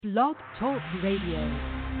Blog Talk Radio.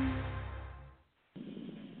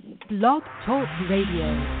 Blog Talk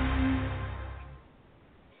Radio.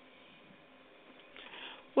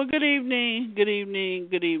 Well, good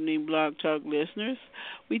evening, Blog Talk listeners.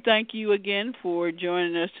 We thank you again for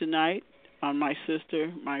joining us tonight on My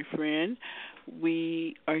Sister, My Friend.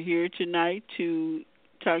 We are here tonight to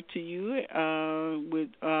talk to you with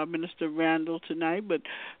Minister Randall tonight. But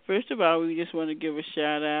first of all, we just want to give a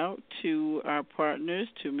shout out to our partners,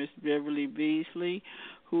 to Miss Beverly Beasley,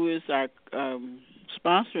 who is our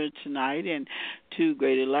sponsor tonight, and to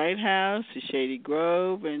Greater Lighthouse, to Shady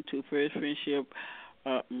Grove, and to First Friendship.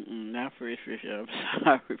 Not First Friendship,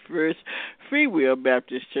 sorry, First Free Will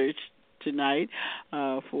Baptist Church tonight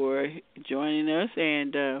for joining us,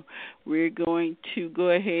 and we're going to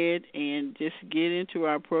go ahead and just get into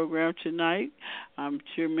our program tonight. I'm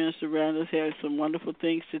sure Minister Randall has some wonderful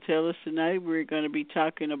things to tell us tonight. We're going to be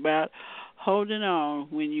talking about holding on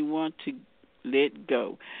when you want to let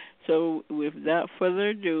go. So without further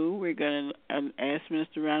ado, we're going to ask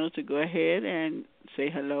Minister Randall to go ahead and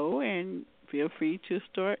say hello, and feel free to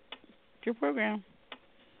start your program.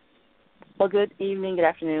 Well, good evening, good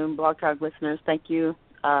afternoon, Blog Talk listeners. Thank you.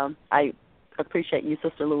 I appreciate you,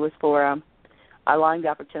 Sister Lewis, for allowing the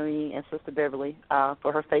opportunity, and Sister Beverly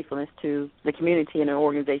for her faithfulness to the community and the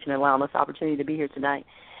organization and allowing us the opportunity to be here tonight.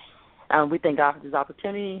 We thank God for this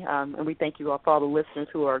opportunity, and we thank you all for all the listeners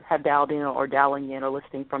who have dialed in or dialing in or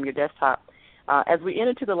listening from your desktop. As we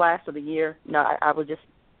enter to the last of the year, I was just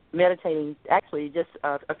meditating actually just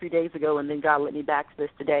a few days ago, and then God led me back to this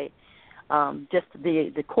today. Just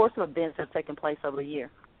the course of events that have taken place over the year,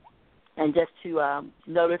 and just to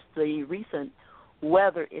notice the recent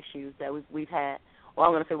weather issues that we've had. Well,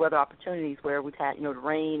 I'm going to say weather opportunities where we've had, the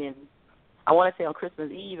rain, and I want to say on Christmas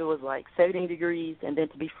Eve it was like 70 degrees, and then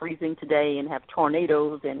to be freezing today and have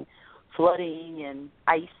tornadoes and flooding and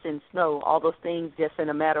ice and snow, all those things just in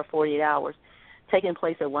a matter of 48 hours taking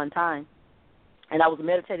place at one time. And I was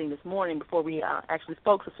meditating this morning before we actually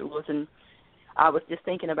spoke, Sister Lewis, and I was just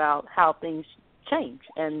thinking about how things change,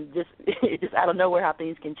 and just out of nowhere how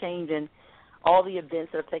things can change, and all the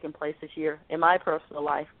events that have taken place this year in my personal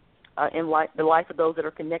life, the life of those that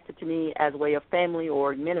are connected to me as a way of family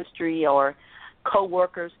or ministry or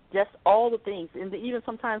co-workers, just all the things, and even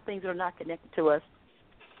sometimes things that are not connected to us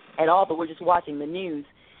at all, but we're just watching the news,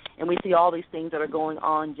 and we see all these things that are going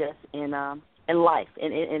on just in life,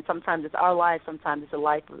 and sometimes it's our life, sometimes it's the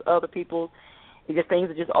life of other people. Because things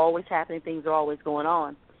are just always happening, things are always going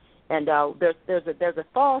on, and there's a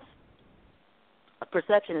false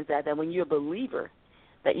perception is that when you're a believer,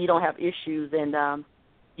 that you don't have issues and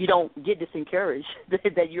you don't get disencouraged,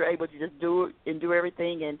 that you're able to just do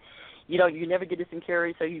everything, and you never get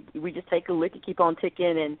disencouraged. So we just take a lick and keep on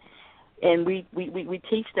ticking, and we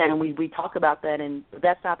teach that and we talk about that, and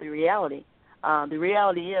that's not the reality. The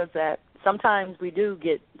reality is that sometimes we do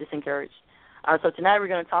get discouraged. So tonight we're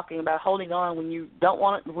going to be talking about holding on when you don't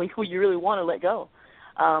want it, when you really want to let go.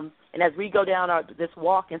 And as we go down this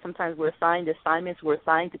walk, and sometimes we're assigned assignments, we're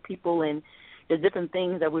assigned to people, and there's different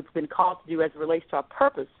things that we've been called to do as it relates to our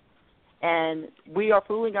purpose. And we are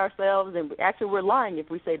fooling ourselves, and actually we're lying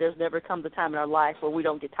if we say there's never comes a time in our life where we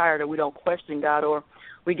don't get tired or we don't question God, or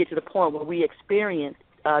we get to the point where we experience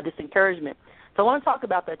discouragement. So I want to talk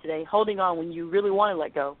about that today, holding on when you really want to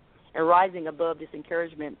let go and rising above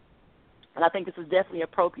discouragement. And I think this is definitely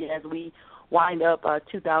appropriate as we wind up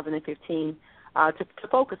 2015 to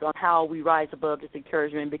focus on how we rise above this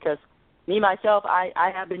encouragement, because me, myself,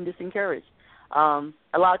 I have been disencouraged.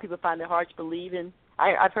 A lot of people find it hard to believe in.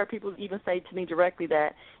 I've heard people even say to me directly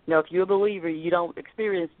that, if you're a believer, you don't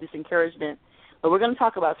experience disencouragement. But we're going to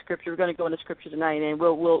talk about Scripture. We're going to go into Scripture tonight, and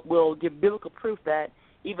we'll give biblical proof that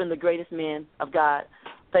even the greatest men of God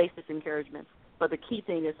face disencouragement. But the key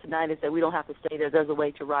thing is tonight is that we don't have to stay there. There's a way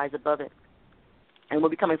to rise above it. And we'll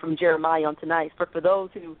be coming from Jeremiah on tonight. For those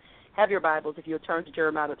who have your Bibles, if you'll turn to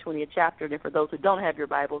Jeremiah, the 20th chapter, and for those who don't have your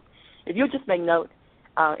Bibles, if you'll just make note,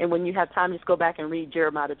 and when you have time, just go back and read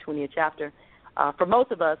Jeremiah, the 20th chapter. For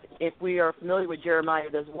most of us, if we are familiar with Jeremiah,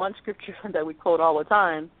 there's one scripture that we quote all the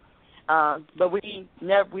time, but we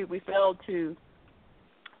failed to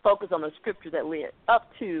focus on the scripture that led up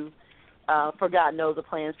to for God knows the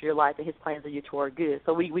plans for your life, and his plans are you toward good.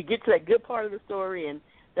 So we get to that good part of the story, and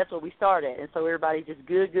that's where we start at. And so everybody's just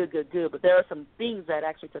good. But there are some things that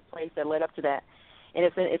actually took place that led up to that. And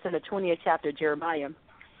it's in the 20th chapter of Jeremiah.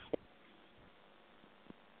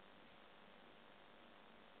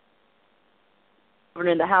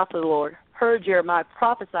 In the house of the Lord, heard Jeremiah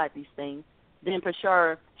prophesied these things. Then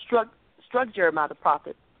Pashur struck Jeremiah the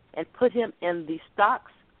prophet and put him in the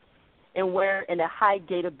stocks and where in the high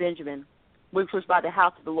gate of Benjamin. which was by the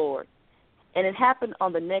house of the Lord. And it happened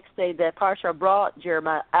on the next day that Parashar brought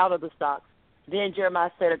Jeremiah out of the stocks. Then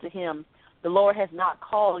Jeremiah said unto him, the Lord has not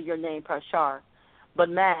called your name Parashar, but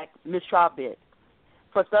Mag Mishrabit.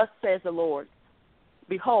 For thus says the Lord,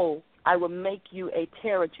 behold, I will make you a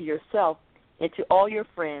terror to yourself and to all your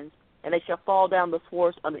friends, and they shall fall down the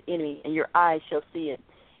swords of the enemy, and your eyes shall see it.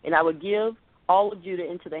 And I will give all of Judah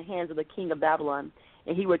into the hands of the king of Babylon,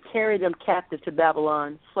 and he would carry them captive to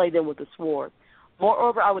Babylon, slay them with the sword.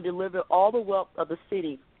 Moreover, I will deliver all the wealth of the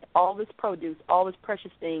city, all its produce, all its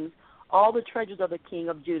precious things, all the treasures of the king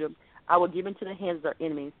of Judah. I will give into the hands of their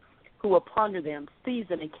enemies, who will plunder them, seize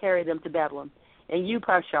them, and carry them to Babylon. And you,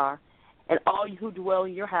 Parashar, and all you who dwell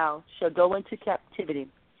in your house shall go into captivity.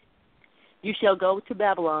 You shall go to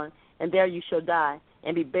Babylon, and there you shall die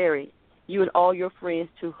and be buried, you and all your friends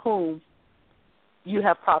to whom you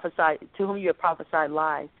have prophesied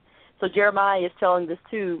lies. So Jeremiah is telling this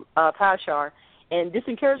to Parashar, and this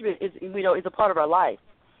encouragement is a part of our life,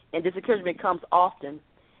 and this encouragement comes often.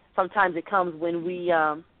 Sometimes it comes when we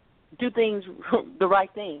do things the right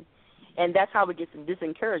thing, and that's how we get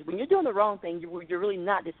disencouraged. When you're doing the wrong thing, you're really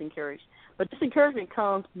not disencouraged. But disencouragement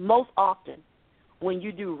comes most often when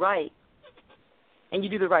you do right and you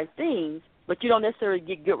do the right things, but you don't necessarily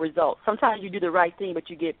get good results. Sometimes you do the right thing, but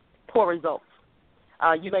you get poor results.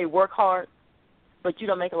 You may work hard, but you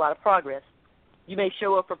don't make a lot of progress. You may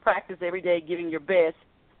show up for practice every day giving your best,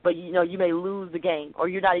 but you may lose the game, or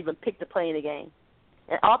you're not even picked to play in the game.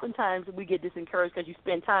 And oftentimes we get disencouraged because you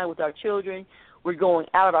spend time with our children. We're going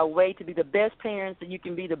out of our way to be the best parents that you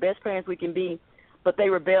can be, the best parents we can be, but they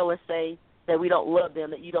rebel and say that we don't love them,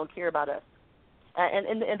 that you don't care about us.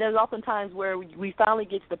 And there's often times where we finally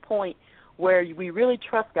get to the point where we really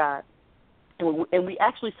trust God, and we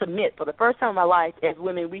actually submit. For the first time in my life, as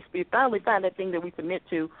women, we finally find that thing that we submit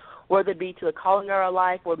to, whether it be to the calling of our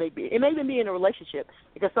life, or it may even be in a relationship,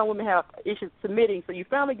 because some women have issues submitting. So you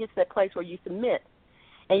finally get to that place where you submit,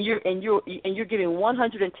 and you're giving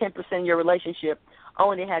 110% in your relationship,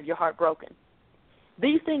 only to have your heart broken.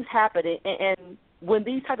 These things happen, and when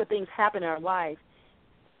these type of things happen in our life,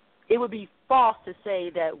 it would be false to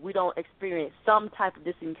say that we don't experience some type of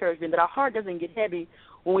disencouragement, that our heart doesn't get heavy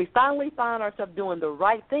when we finally find ourselves doing the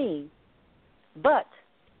right thing, but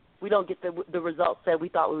we don't get the results that we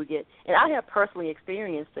thought we would get. And I have personally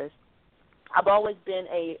experienced this. I've always been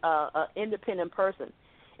a independent person.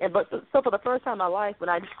 So for the first time in my life, when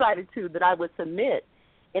I decided that I would submit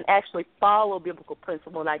and actually follow biblical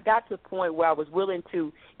principle, and I got to the point where I was willing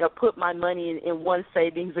to put my money in one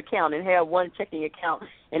savings account and have one checking account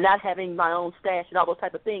and not having my own stash and all those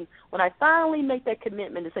type of things. When I finally make that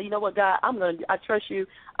commitment to say, you know what, God, I trust you.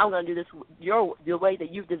 I'm going to do this the way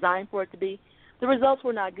that you've designed for it to be, the results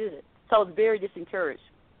were not good. So I was very discouraged.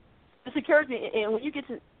 Discouragement, and when you get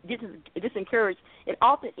disencouraged, it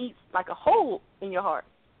often eats like a hole in your heart,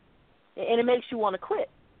 and it makes you want to quit.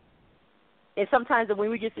 And sometimes when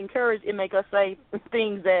we get encouraged, it makes us say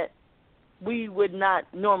things that we would not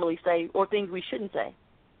normally say, or things we shouldn't say.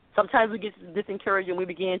 Sometimes we get disencouraged and we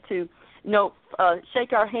begin to,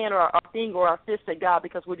 shake our hand or our finger or our fist at God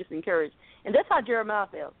because we're disencouraged. And that's how Jeremiah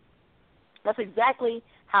felt. That's exactly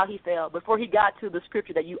how he felt before he got to the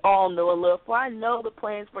scripture that you all know and love. For I know the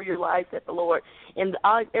plans for your life, said the Lord, and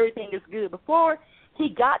everything is good. Before he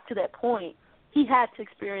got to that point, he had to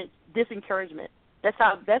experience disencouragement. That's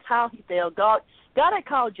how he felt. God had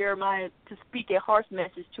called Jeremiah to speak a harsh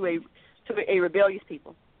message to a rebellious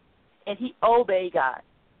people, and he obeyed God.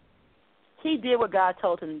 He did what God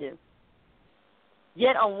told him to do.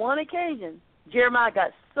 Yet on one occasion, Jeremiah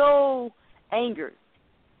got so angered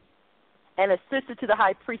and assisted to the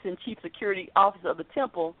high priest and chief security officer of the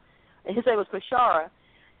temple, and his name was Parashar,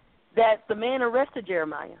 that the man arrested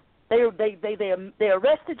Jeremiah. They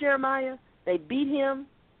arrested Jeremiah. They beat him.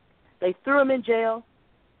 They threw him in jail.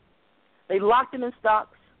 They locked him in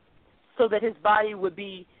stocks so that his body would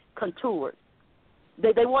be contoured.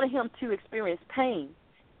 They wanted him to experience pain.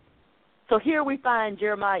 So here we find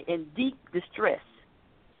Jeremiah in deep distress.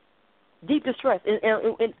 Deep distress.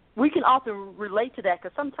 And we can often relate to that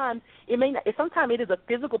because sometimes sometimes it is a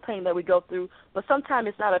physical pain that we go through, but sometimes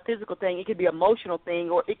it's not a physical thing. It could be an emotional thing,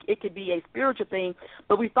 or it could be a spiritual thing,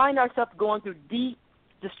 but we find ourselves going through deep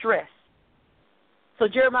distress. So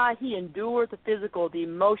Jeremiah, he endured the physical, the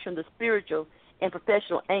emotional, the spiritual, and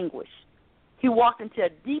professional anguish. He walked into a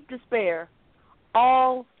deep despair,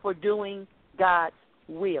 all for doing God's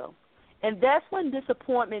will. And that's when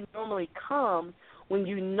disappointment normally comes, when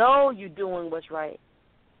you know you're doing what's right.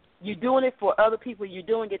 You're doing it for other people. You're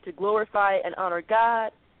doing it to glorify and honor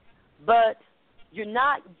God, but you're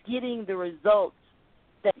not getting the results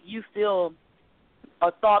that you feel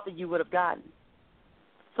or thought that you would have gotten.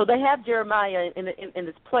 So they have Jeremiah in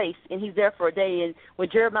this place, and he's there for a day. And when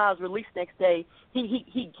Jeremiah is released next day,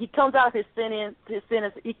 he comes out of his sentence.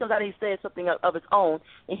 He comes out and he says something of his own,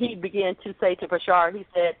 and he began to say to Bashar, he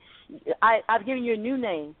said, I've given you a new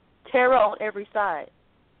name, terror on every side.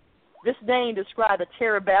 This name described the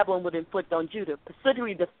terror Babylon would inflict on Judah,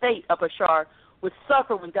 specifically the fate of Bashar would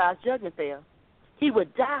suffer when God's judgment fell. He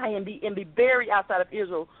would die and be buried outside of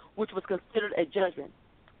Israel, which was considered a judgment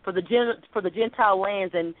for the Gentile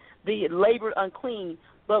lands and the labored unclean.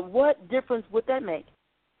 But what difference would that make?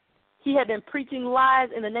 He had been preaching lies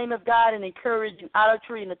in the name of God and encouraging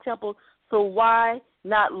idolatry in the temple, so why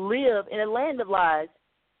not live in a land of lies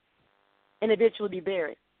and eventually be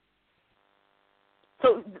buried?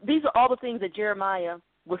 So these are all the things that Jeremiah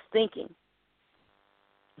was thinking.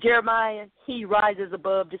 Jeremiah, he rises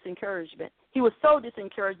above disencouragement. He was so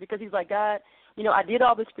disencouraged because he's like, God, I did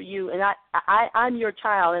all this for you, and I'm your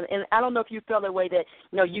child, and I don't know if you felt that way that,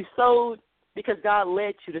 you sowed because God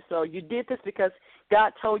led you to sow. You did this because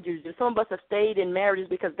God told you to. Some of us have stayed in marriages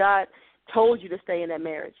because God told you to stay in that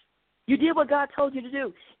marriage. You did what God told you to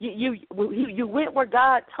do. You went where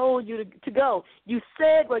God told you to go. You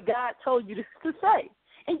said what God told you to say,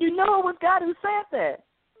 and it was God who said that.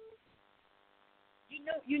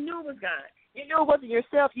 You knew it was God. You knew it wasn't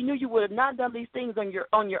yourself. You knew you would have not done these things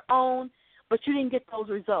on your own, but you didn't get those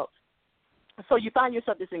results. So you find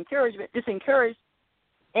yourself disencouraged,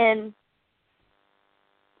 and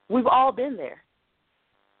we've all been there.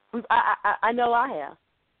 I know I have.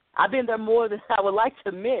 I've been there more than I would like to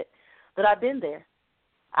admit that I've been there.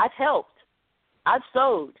 I've helped. I've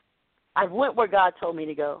sowed. I went where God told me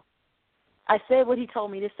to go. I said what he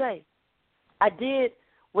told me to say. I did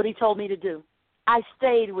what he told me to do. I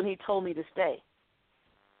stayed when he told me to stay.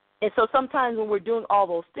 And so sometimes when we're doing all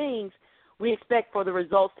those things, we expect for the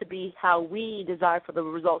results to be how we desire for the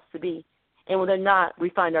results to be. And when they're not, we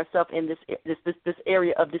find ourselves in this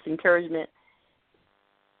area of disencouragement.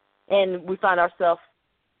 And we find ourselves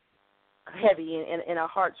heavy and our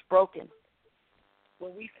hearts broken.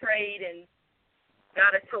 When we prayed and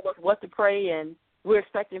God has told us what to pray, and we're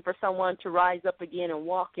expecting for someone to rise up again and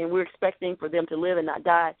walk, and we're expecting for them to live and not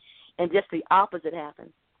die, and just the opposite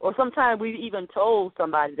happens. Or sometimes we've even told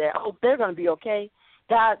somebody that, they're going to be okay.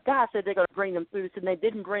 God said they're going to bring them through, and they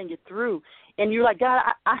didn't bring it through. And you're like, God,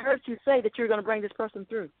 I heard you say that you're going to bring this person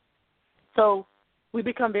through. So we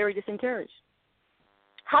become very disencouraged.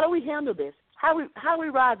 How do we handle this? How do we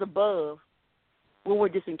rise above when we're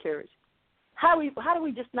disencouraged? How do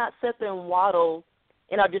we just not sit there and waddle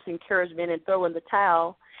in our disencouragement and throw in the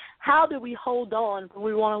towel? How do we hold on when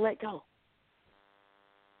we want to let go?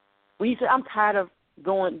 When you say, I'm tired of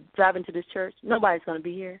driving to this church, nobody's going to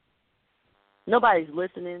be here. Nobody's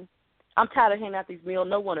listening. I'm tired of handing out these meals.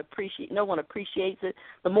 No one appreciates it.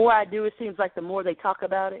 The more I do, it seems like the more they talk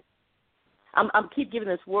about it. I'm keep giving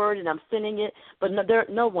this word and I'm sending it, but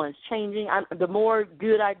no one's changing. The more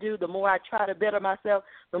good I do, the more I try to better myself,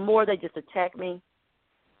 the more they just attack me.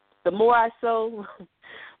 The more I sow,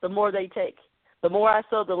 the more they take. The more I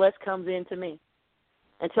sow, the less comes into me.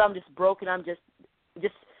 Until I'm just broken, I'm just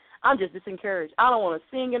disencouraged. I don't want to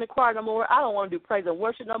sing in the choir no more. I don't want to do praise and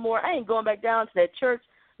worship no more. I ain't going back down to that church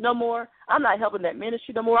no more. I'm not helping that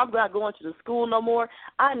ministry no more. I'm not going to the school no more.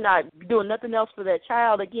 I'm not doing nothing else for that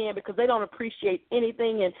child again because they don't appreciate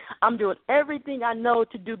anything, and I'm doing everything I know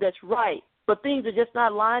to do that's right, but things are just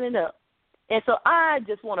not lining up. And so I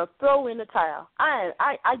just want to throw in the towel. I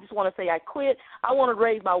just want to say I quit. I want to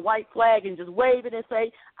raise my white flag and just wave it and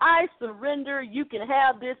say, I surrender. You can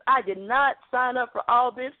have this. I did not sign up for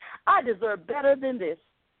all this. I deserve better than this.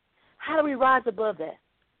 How do we rise above that?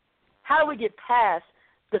 How do we get past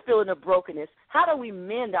the feeling of brokenness? How do we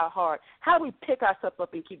mend our heart? How do we pick ourselves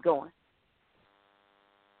up and keep going?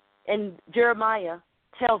 And Jeremiah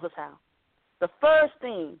tells us how. The first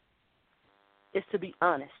thing is to be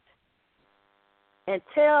honest and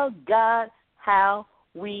tell God how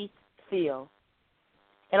we feel.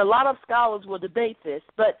 And a lot of scholars will debate this,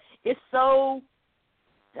 but it's so,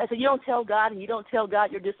 I said, you don't tell God, and you don't tell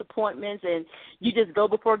God your disappointments, and you just go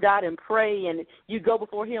before God and pray, and you go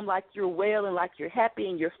before him like you're well and like you're happy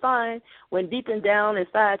and you're fine, when deep and down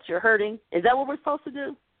inside you're hurting. Is that what we're supposed to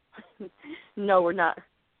do? No, we're not.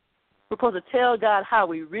 We're supposed to tell God how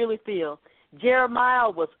we really feel. Jeremiah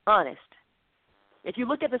was honest. If you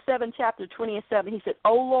look at the 7th chapter, 20 and 7, he said,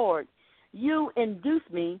 O Lord, you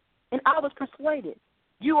induced me, and I was persuaded.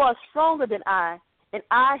 You are stronger than I, and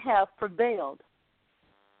I have prevailed.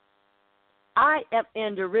 I am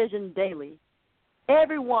in derision daily.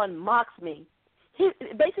 Everyone mocks me. He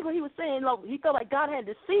was saying, he felt like God had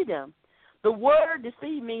to see them. The word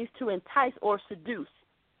deceive means to entice or seduce.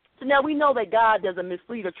 So now we know that God doesn't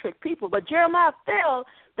mislead or trick people, but Jeremiah felt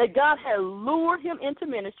that God had lured him into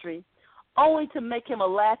ministry only to make him a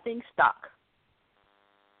laughing stock.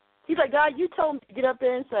 He's like, God, you told me to get up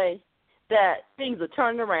there and say that things are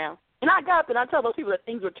turning around. And I got up and I told those people that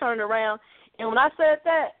things were turning around. And when I said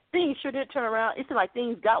that, things sure did turn around. It seemed like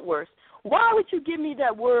things got worse. Why would you give me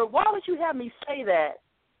that word? Why would you have me say that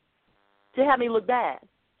to have me look bad?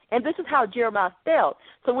 And this is how Jeremiah felt.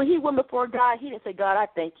 So when he went before God, he didn't say, God, I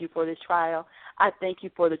thank you for this trial. I thank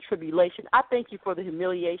you for the tribulation. I thank you for the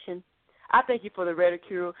humiliation. I thank you for the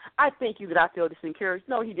ridicule. I thank you that I feel disencouraged.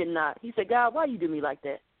 No, he did not. He said, God, why you do me like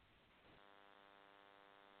that?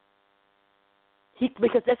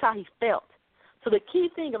 Because that's how he felt. So the key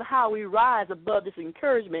thing of how we rise above this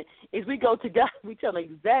encouragement is we go to God. We tell him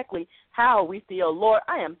exactly how we feel. Lord,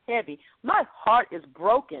 I am heavy. My heart is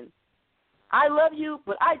broken. I love you,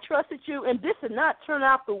 but I trusted you, and this did not turn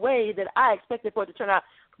out the way that I expected for it to turn out.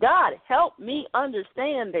 God, help me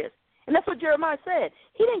understand this. And that's what Jeremiah said.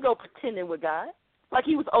 He didn't go pretending with God, like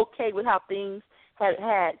he was okay with how things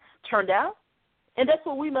had turned out. And that's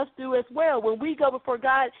what we must do as well. When we go before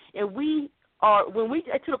God and when we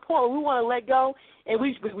get to the point where we want to let go and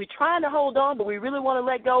we're trying to hold on, but we really want to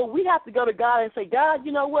let go, we have to go to God and say, God,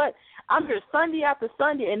 you know what? I'm here Sunday after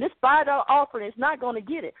Sunday, and this $5 offering is not going to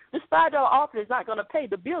get it. This $5 offering is not going to pay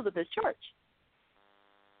the bills of this church.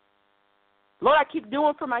 Lord, I keep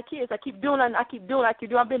doing for my kids. I keep doing. I'm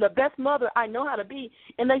being the best mother I know how to be,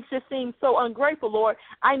 and they just seem so ungrateful, Lord.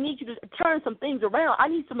 I need you to turn some things around. I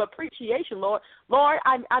need some appreciation, Lord. Lord,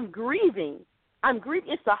 I'm grieving. I'm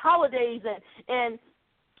grieving. It's the holidays, and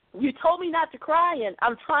you told me not to cry, and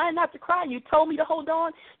I'm trying not to cry. You told me to hold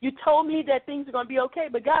on. You told me that things are going to be okay,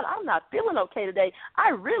 but, God, I'm not feeling okay today. I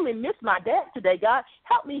really miss my dad today, God.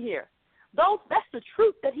 Help me here. That's the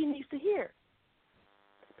truth that he needs to hear.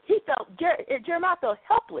 Jeremiah felt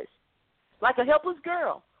helpless, like a helpless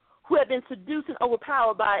girl who had been seduced and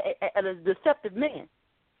overpowered by a deceptive man.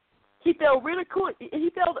 He felt ridiculed. He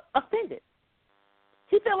felt offended.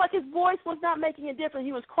 He felt like his voice was not making a difference.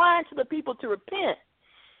 He was crying to the people to repent.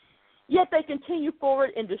 Yet they continued forward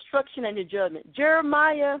in destruction and in judgment.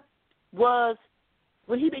 Jeremiah was,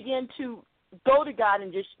 when he began to go to God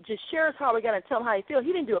and just share his heart with God and tell him how he feels,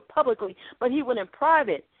 he didn't do it publicly, but he went in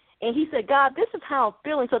private. And he said, God, this is how I'm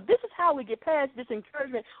feeling. So this is how we get past this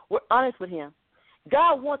encouragement. We're honest with him.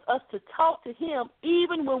 God wants us to talk to him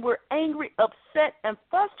even when we're angry, upset, and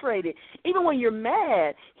frustrated. Even when you're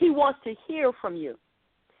mad, he wants to hear from you.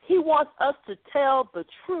 He wants us to tell the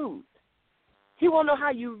truth. He wants to know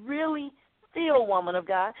how you really feel, woman of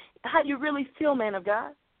God, how you really feel, man of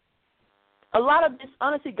God. A lot of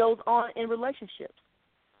dishonesty goes on in relationships.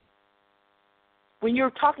 When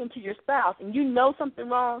you're talking to your spouse and you know something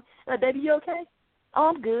wrong, like, baby, you okay? Oh,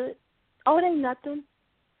 I'm good. Oh, it ain't nothing.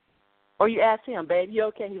 Or you ask him, baby, you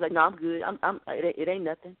okay? He's like, no, I'm good. It ain't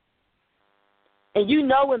nothing. And you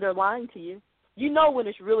know when they're lying to you. You know when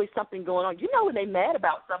there's really something going on. You know when they're mad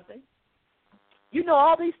about something. You know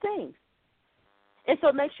all these things. And so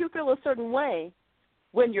it makes you feel a certain way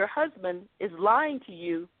when your husband is lying to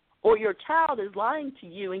you or your child is lying to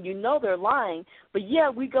you and you know they're lying, but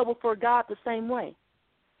yet we go before God the same way.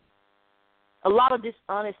 A lot of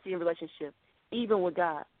dishonesty in relationships, even with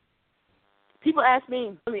God. People ask me,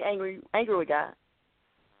 I'm really angry with God.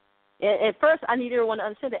 And at first, I need everyone to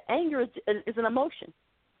understand that anger is an emotion.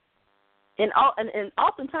 And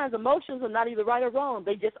oftentimes emotions are not either right or wrong.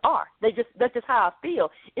 They just are. That's just how I feel.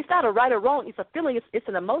 It's not a right or wrong. It's a feeling. It's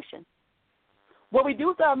an emotion. What we do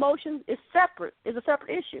with our emotions is separate. Is a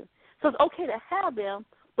separate issue. So it's okay to have them,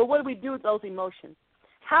 but what do we do with those emotions?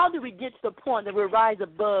 How do we get to the point that we rise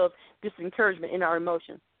above this encouragement in our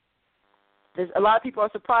emotions? A lot of people are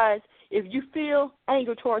surprised. If you feel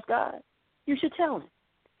anger towards God, you should tell him.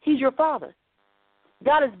 He's your Father.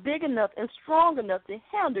 God is big enough and strong enough to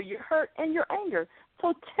handle your hurt and your anger.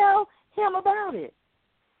 So tell him about it.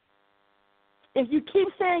 If you keep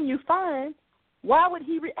saying you're fine, why would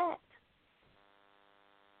he react?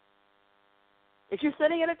 If you're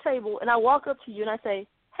sitting at a table and I walk up to you and I say,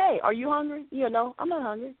 hey, are you hungry? You know, I'm not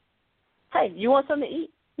hungry. Hey, you want something to eat?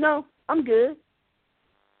 No, I'm good.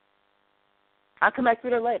 I'll come back to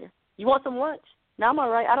it later. You want some lunch? No, I'm all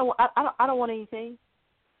right. I don't want anything.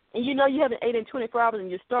 And you know you haven't eaten in 24 hours and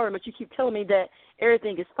you're starving, but you keep telling me that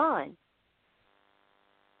everything is fine.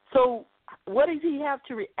 So what does he have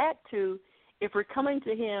to react to if we're coming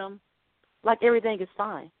to him like everything is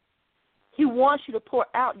fine? He wants you to pour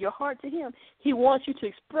out your heart to him. He wants you to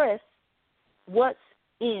express what's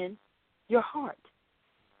in your heart.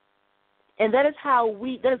 And that is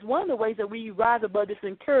one of the ways that we rise above this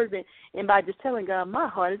encouragement, and by just telling God, my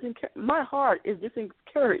heart is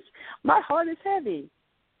disencouraged. My heart is heavy.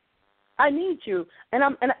 I need you, and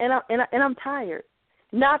I'm tired.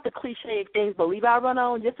 Not the cliche things, believe I run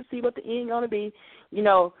on just to see what the end going to be. You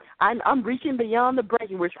know, I'm reaching beyond the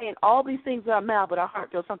breaking. We're saying all these things with our mouth, but our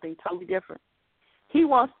heart feels something totally different. He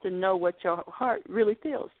wants to know what your heart really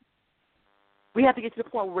feels. We have to get to the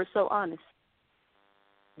point where we're so honest.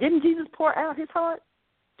 Didn't Jesus pour out his heart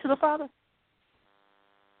to the Father?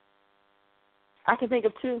 I can think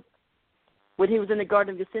of two. When he was in the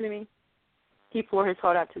Garden of Gethsemane, he poured his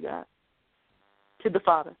heart out to God, to the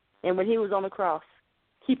Father. And when he was on the cross,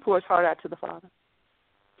 he poured his heart out to the Father.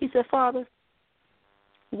 He said, Father,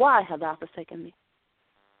 why have thou forsaken me?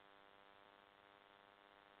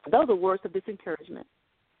 Those are words of disencouragement.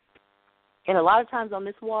 And a lot of times on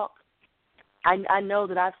this walk, I know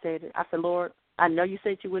that I've said it. I said, Lord, I know you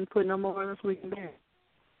said you wouldn't put no more on us we can bear.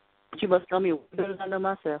 But you must know me better than I know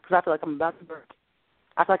myself, because I feel like I'm about to burst.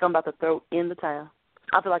 I feel like I'm about to throw in the towel.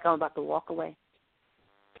 I feel like I'm about to walk away.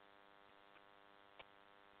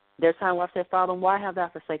 There's times where I said, Father, why have thou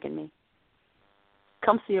forsaken me?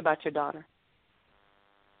 Come see about your daughter.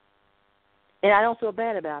 And I don't feel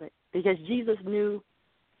bad about it, because Jesus knew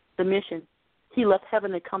the mission. He left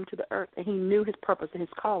heaven to come to the earth, and he knew his purpose and his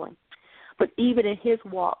calling. But even in his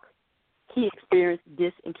walk, he experienced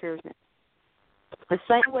disencouragement. The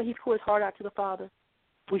same way he poured his heart out to the Father,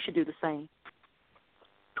 we should do the same.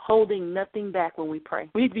 Holding nothing back when we pray.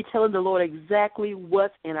 We need to be telling the Lord exactly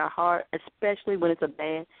what's in our heart, especially when it's a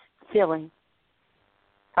bad feeling.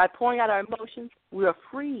 By pouring out our emotions, we are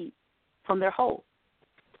freed from their hold.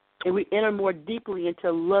 And we enter more deeply into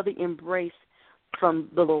a loving embrace from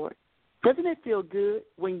the Lord. Doesn't it feel good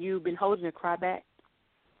when you've been holding a cry back,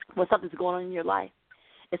 when something's going on in your life,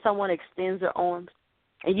 and someone extends their arms,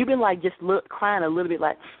 and you've been like just crying a little bit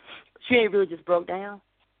like she ain't really just broke down?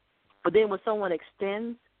 But then when someone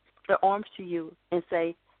extends their arms to you and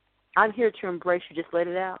say, I'm here to embrace you, just let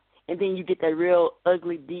it out, and then you get that real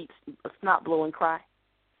ugly, deep, snot-blowing cry.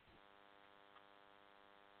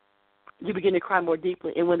 You begin to cry more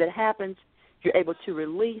deeply, and when that happens, you're able to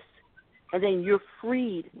release, and then you're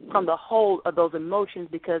freed from the hold of those emotions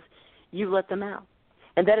because you let them out.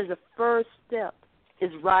 And that is the first step,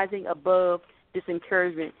 is rising above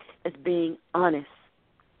disencouragement, as being honest.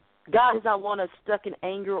 God does not want us stuck in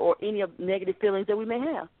anger or any of negative feelings that we may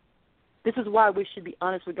have. This is why we should be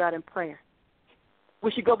honest with God in prayer.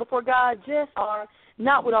 We should go before God just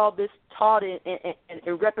not with all this taught and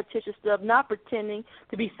repetitious stuff, not pretending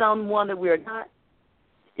to be someone that we are not.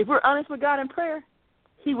 If we're honest with God in prayer,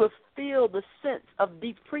 he will feel the sense of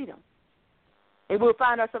deep freedom. And we'll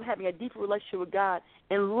find ourselves having a deeper relationship with God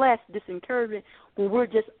and less disencouragement when we're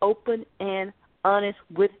just open and honest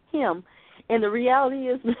with him. And the reality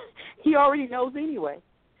is he already knows anyway.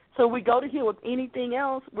 So we go to him with anything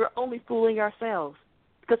else, we're only fooling ourselves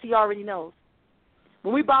because he already knows.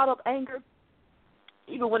 When we bottle up anger,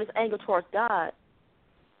 even when it's anger towards God,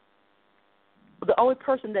 the only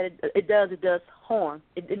person that it does harm.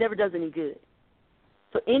 It never does any good.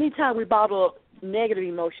 So anytime we bottle up negative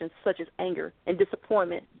emotions such as anger and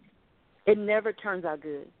disappointment, it never turns out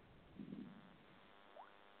good.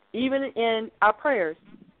 Even in our prayers,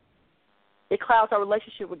 it clouds our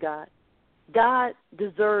relationship with God. God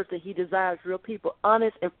deserves and he desires real people,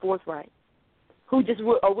 honest and forthright, who just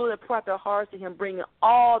are willing to pour out their hearts to him, bringing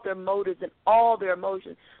all their motives and all their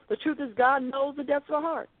emotions. The truth is God knows the depths of our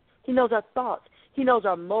heart. He knows our thoughts. He knows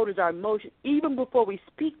our motives, our emotions, even before we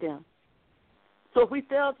speak them. So if we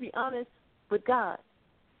fail to be honest with God,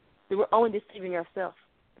 then we're only deceiving ourselves.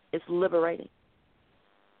 It's liberating.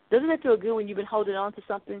 Doesn't it feel good when you've been holding on to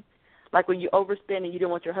something? Like when you overspend and you didn't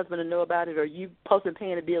want your husband to know about it, or you posted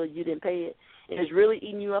paying a bill and you didn't pay it, and it's really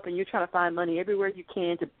eating you up, and you're trying to find money everywhere you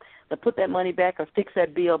can to put that money back or fix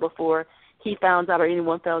that bill before he finds out or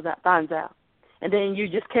anyone finds out. And then you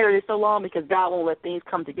just carry it so long because God won't let things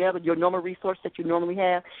come together. Your normal resource that you normally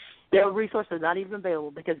have, their resource is not even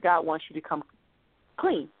available because God wants you to come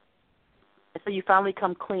clean. And so you finally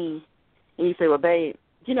come clean, and you say, well, babe,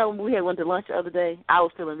 you know, when we had went to lunch the other day, I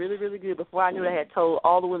was feeling really, really good before I knew I had told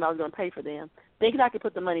all the women I was going to pay for them, thinking I could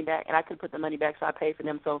put the money back, and I couldn't put the money back, so I paid for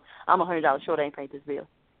them, so I'm $100 short, I ain't paid this bill.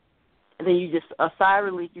 And then you just, a sigh of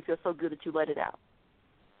relief, you feel so good that you let it out.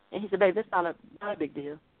 And he said, babe, that's not a big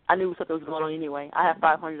deal. I knew something was going on anyway. I have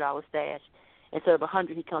 $500 stashed. Instead of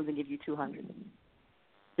 $100, he comes and gives you $200.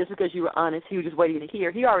 Just because you were honest, he was just waiting to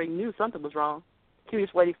hear. He already knew something was wrong. He was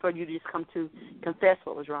just waiting for you to just come to confess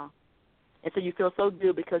what was wrong. And so you feel so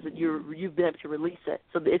good because you've been able to release it.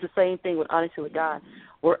 So it's the same thing with honesty with God.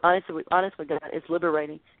 We're honest with God. It's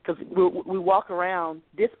liberating because we walk around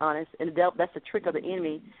dishonest, and that's the trick of the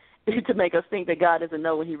enemy to make us think that God doesn't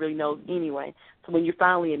know when he really knows anyway. So when you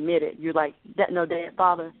finally admit it, you're like, no, Dad,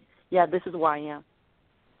 Father, yeah, this is who I am.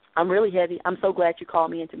 I'm really heavy. I'm so glad you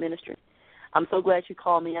called me into ministry. I'm so glad you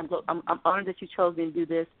called me. I'm honored that you chose me to do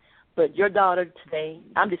this. But your daughter today,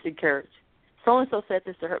 I'm just encouraged. So-and-so said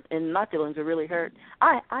this to her, and my feelings are really hurt.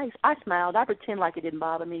 I smiled. I pretend like it didn't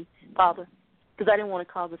bother me, Father, because I didn't want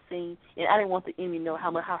to cause a scene, and I didn't want the enemy to know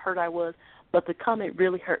how hurt I was. But the comment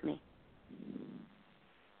really hurt me.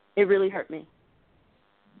 It really hurt me.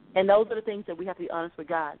 And those are the things that we have to be honest with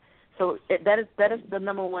God. So that is the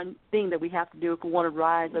number one thing that we have to do if we want to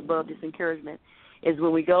rise above this encouragement, is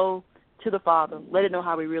when we go to the Father, let it know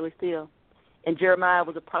how we really feel. And Jeremiah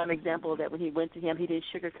was a prime example of that. When he went to him, he didn't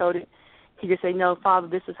sugarcoat it. He just said, no, Father,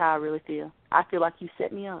 this is how I really feel. I feel like you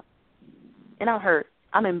set me up. And I'm hurt.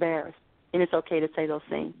 I'm embarrassed. And it's okay to say those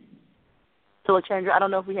things. So, LaChandra, I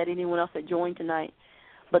don't know if we had anyone else that joined tonight,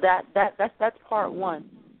 but that's part one,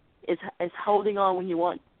 is holding on when you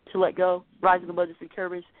want to let go, rising above this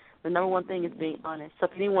encouragement. The number one thing is being honest. So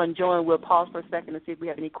if anyone joined, we'll pause for a second to see if we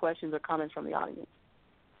have any questions or comments from the audience.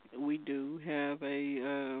 We do have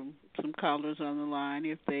some callers on the line.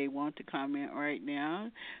 If they want to comment right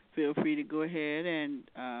now, feel free to go ahead and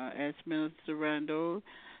ask Minister Randall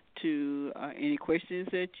to any questions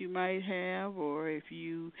that you might have, or if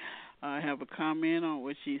you have a comment on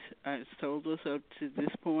what she's told us up to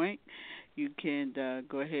this point, you can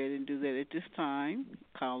go ahead and do that at this time,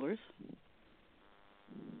 callers.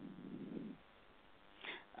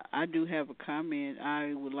 I do have a comment.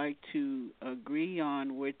 I would like to agree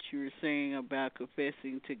on what you're saying about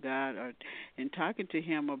confessing to God and talking to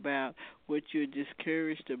him about what you're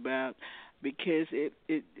discouraged about, because it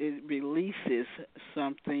releases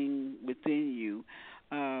something within you.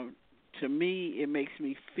 To me, it makes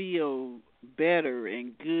me feel better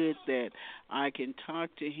and good that I can talk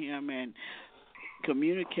to him and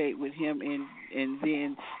communicate with him and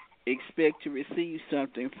then expect to receive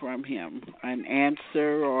something from him, an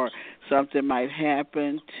answer or something might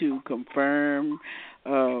happen to confirm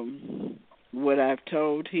what I've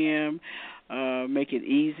told him, make it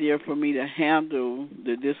easier for me to handle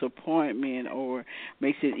the disappointment, or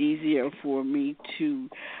makes it easier for me to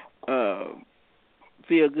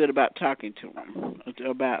feel good about talking to him,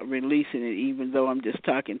 about releasing it, even though I'm just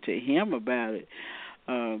talking to him about it.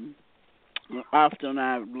 Often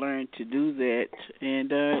I've learned to do that,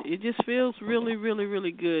 and it just feels really, really,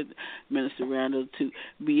 really good, Minister Randall, to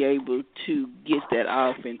be able to get that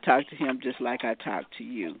off and talk to him just like I talk to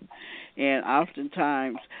you. And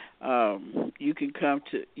oftentimes you can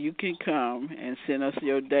come and send us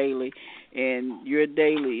your daily, and your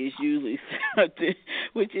daily is usually something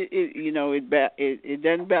which it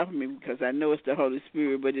doesn't baffle me because I know it's the Holy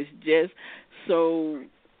Spirit, but it's just so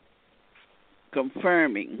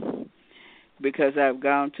confirming, because I've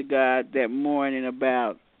gone to God that morning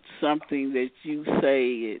about something that you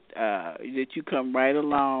say, that you come right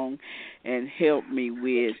along and help me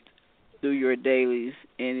with through your dailies,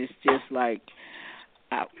 and it's just like,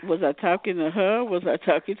 was I talking to her? Was I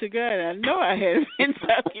talking to God? I know I hadn't been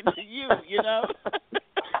talking to you, you know.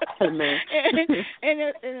 Amen.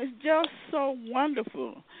 and it's just so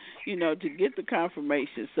wonderful, to get the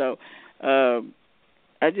confirmation. So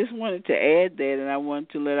I just wanted to add that, and I want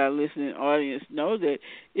to let our listening audience know that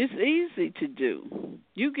it's easy to do.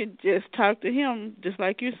 You can just talk to him, just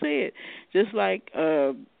like you said, just like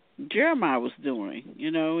Jeremiah was doing,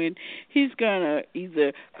 and he's going to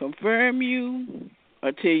either confirm you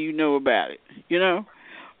or tell you know about it,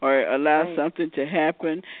 or allow something to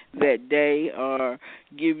happen that day, or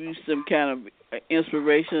give you some kind of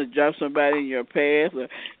inspiration, or drop somebody in your path, or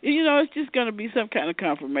it's just going to be some kind of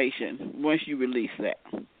confirmation once you release that.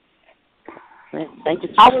 Thank you.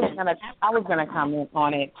 I was gonna comment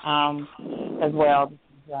on it as well,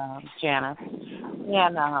 Janice.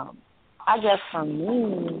 And I guess for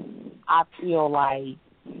me, I feel like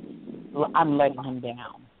I'm letting him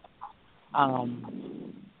down.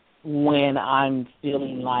 When I'm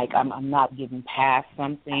feeling like I'm not getting past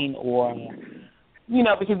something, or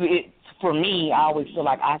because for me, I always feel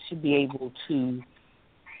like I should be able to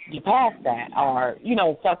get past that, or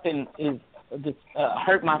something is just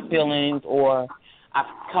hurt my feelings, or I've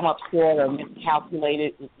come up short or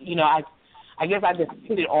miscalculated. I guess I just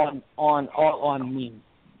put it all on me,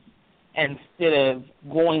 instead of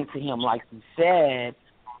going to him like you said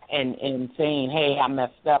and saying, hey, I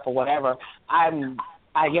messed up or whatever. I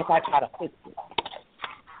guess I try to fix it.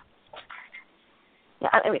 Yeah,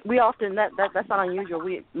 I mean, we often that's not unusual.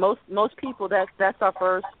 Most people that's our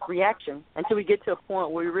first reaction until we get to a point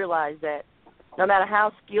where we realize that no matter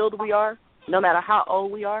how skilled we are, no matter how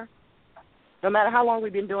old we are, no matter how long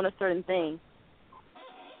we've been doing a certain thing,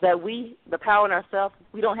 that the power in ourselves,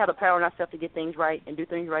 we don't have the power in ourselves to get things right and do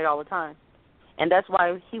things right all the time. And that's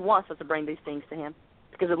why he wants us to bring these things to him.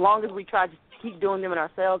 Because as long as we try to keep doing them in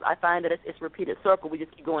ourselves, I find that it's a repeated circle. We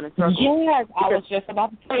just keep going in circles. Yes, I was just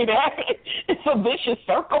about to say that. It's a vicious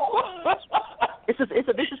circle. It's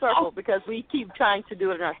a vicious circle because we keep trying to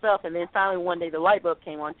do it in ourselves, and then finally one day the light bulb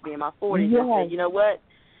came on to me in my 40s and said, you know what?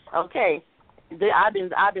 Okay, I've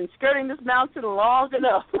been skirting this mountain long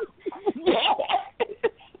enough.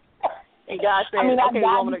 And God said, I've okay,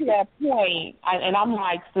 gotten to that point, and I'm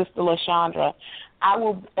like Sister LaShondra. I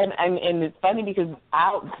will, and it's funny because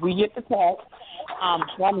we get the text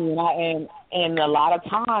from me, and a lot of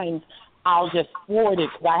times I'll just forward it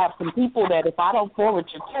because I have some people that if I don't forward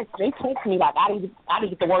your text, they text me like I didn't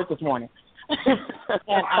get the word this morning,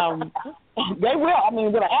 and they will. I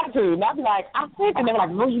mean, with an attitude, and I'll be like, I sent it, and they're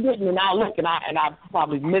like, no, you didn't, and I'll look, and I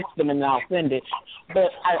probably missed them, and I'll send it.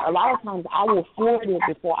 But a lot of times I will forward it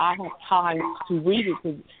before I have time to read it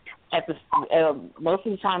because most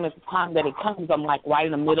of the time at the time that it comes, I'm like right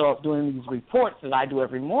in the middle of doing these reports that I do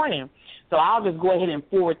every morning. So I'll just go ahead and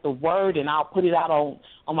forward the word, and I'll put it out on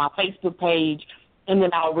my Facebook page, and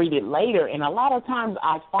then I'll read it later. And a lot of times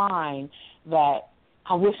I find that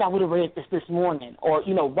I wish I would have read this morning or,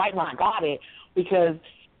 right when I got it, because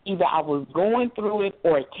either I was going through it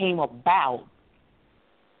or it came about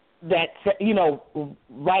that,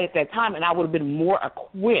 right at that time, and I would have been more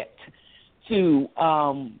equipped to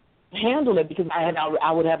handle it because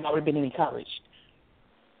I would have already been encouraged.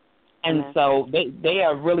 And so they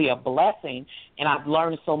are really a blessing, and I've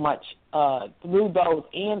learned so much through those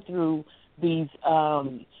and through these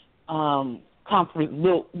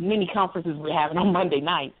little mini conferences we're having on Monday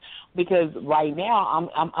nights. Because right now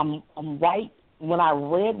I'm right when I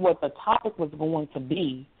read what the topic was going to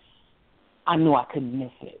be, I knew I couldn't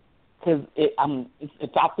miss it because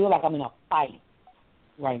I feel like I'm in a fight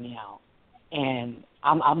right now, and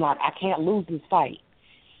I'm like I can't lose this fight.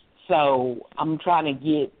 So I'm trying to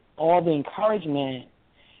get all the encouragement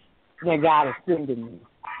that God is sending me.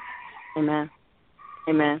 Amen.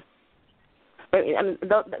 But,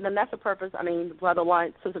 then that's the purpose. I mean, Brother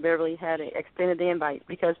White, Sister Beverly had extended the invite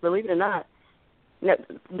because, believe it or not,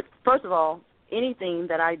 first of all, anything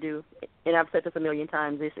that I do, and I've said this a million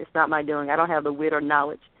times, it's not my doing. I don't have the wit or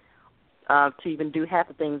knowledge to even do half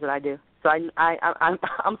the things that I do. So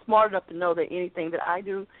I'm smart enough to know that anything that I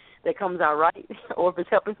do that comes out right, or if it's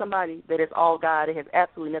helping somebody, that it's all God. It has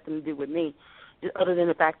absolutely nothing to do with me, just other than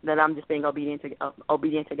the fact that I'm just being obedient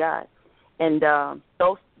to God. And the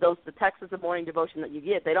texts of the morning devotion that you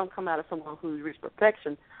get, they don't come out of someone who's reached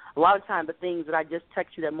perfection. A lot of times the things that I just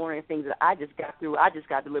text you that morning are things that I just got through. I just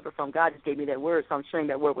got delivered from. God just gave me that word, so I'm sharing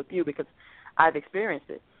that word with you because I've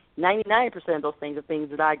experienced it. 99% of those things are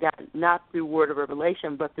things that I got not through word of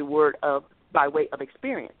revelation, but through by way of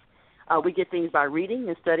experience. We get things by reading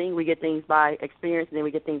and studying. We get things by experience, and then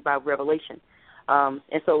we get things by revelation. And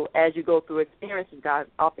so as you go through experiences, God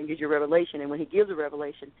often gives you revelation, and when he gives a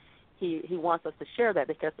revelation, he wants us to share that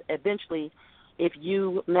because eventually if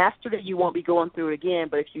you mastered it, you won't be going through it again.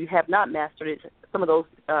 But if you have not mastered it, some of those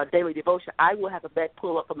daily devotion, I will have a back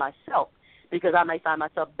pull up for myself because I may find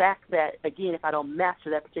myself back that again if I don't master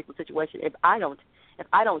that particular situation. If I don't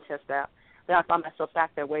test out, then I find myself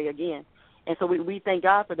back that way again. And so we thank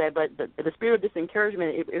God for that. But the spirit of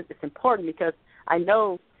disencouragement, it's important because I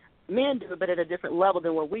know men do it, but at a different level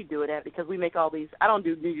than what we do it at because we make all these. I don't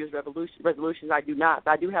do New Year's resolutions. I do not.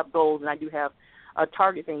 But I do have goals and I do have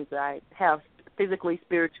target things that I have physically,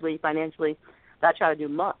 spiritually, financially that I try to do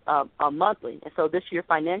monthly. And so this year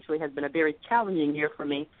financially has been a very challenging year for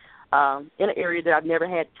me in an area that I've never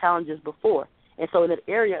had challenges before. And so in that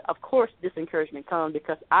area, of course, disencouragement comes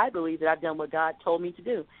because I believe that I've done what God told me to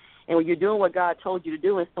do. And when you're doing what God told you to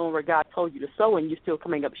do and somewhere God told you to sow and you're still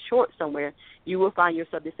coming up short somewhere, you will find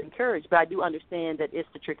yourself disencouraged. But I do understand that it's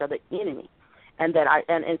the trick of the enemy. And that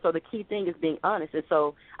and so the key thing is being honest. And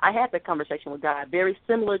so I had that conversation with God, very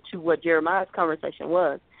similar to what Jeremiah's conversation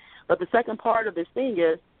was. But the second part of this thing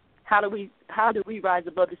is how do we rise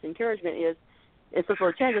above this encouragement is so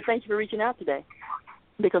for Chandra, thank you for reaching out today.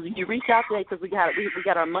 Because you reached out today because we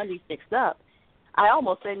got our Mondays fixed up. I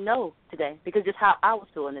almost said no today because just how I was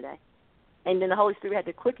feeling today. And then the Holy Spirit had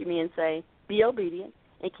to quicken me and say, be obedient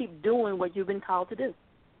and keep doing what you've been called to do.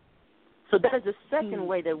 So that is the second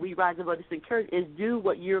way that we rise above this encouragement is do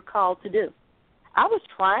what you're called to do. I was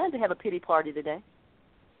trying to have a pity party today.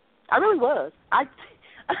 I really was. I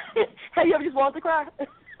Have you ever just wanted to cry?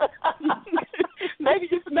 maybe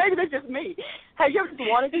that's just me. Have you ever just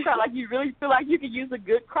wanted to cry, like you really feel like you could use a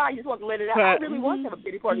good cry? You just want to let it out. I really want to have a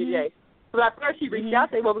pity party today. So at first she reached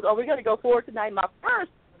out and said, well, we're going to go forward tonight. My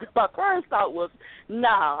first thought was,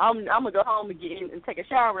 nah, I'm going to go home and take a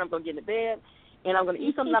shower, and I'm going to get into bed, and I'm going to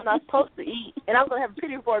eat something I'm not supposed to eat, and I'm going to have a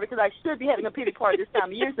pity party because I should be having a pity party this time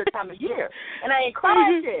of year. It's the time of year. And I ain't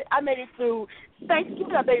cried yet. I made it through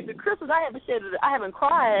Thanksgiving. I made it through Christmas. I haven't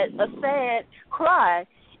cried a sad cry.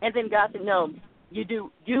 And then God said, no,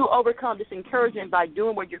 you overcome this encouragement by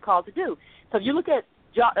doing what you're called to do. So if you look at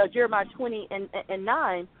Jeremiah 20 and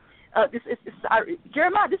 9,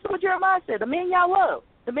 Jeremiah, this is what Jeremiah said. The man y'all love.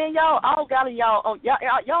 The man y'all all got in y'all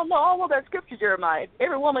know all of that scripture, Jeremiah.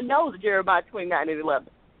 Every woman knows Jeremiah 29 and 11.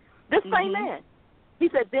 This same man, he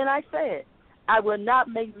said, then I said, I will not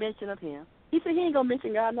make mention of him. He said he ain't going to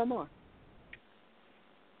mention God no more.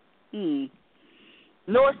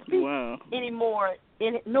 Nor speak anymore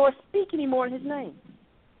in his name.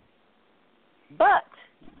 But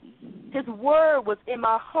his word was in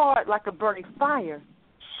my heart like a burning fire,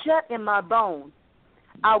 shut in my bones.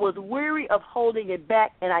 I was weary of holding it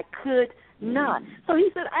back, and I could not. So he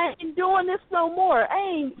said, I ain't doing this no more. I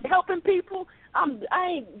ain't helping people.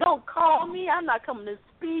 Don't call me. I'm not coming to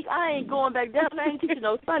speak. I ain't going back down. I ain't teaching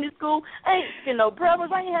no Sunday school. I ain't teaching no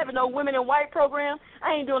breakfast. I ain't having no women in white program.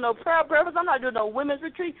 I ain't doing no prayer breakfast. I'm not doing no women's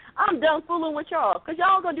retreat. I'm done fooling with y'all because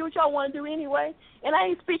y'all going to do what y'all want to do anyway. And I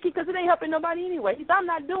ain't speaking because it ain't helping nobody anyway. He said, I'm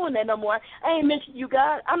not doing that no more. I ain't mentioning you,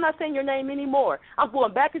 God. I'm not saying your name anymore. I'm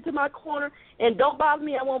going back into my corner, and don't bother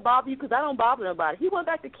me. I won't bother you because I don't bother nobody. He went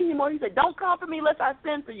back to King Moore. He said, don't come for me unless I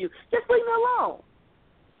send for you. Just leave me alone.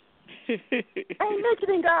 I ain't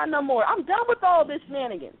mentioning God no more. I'm done with all this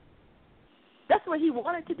shenanigans. That's what he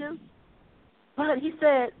wanted to do. But he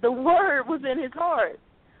said the word was in his heart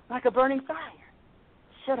like a burning fire,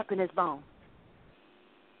 shut up in his bones.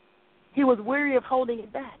 He was weary of holding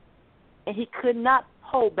it back, and he could not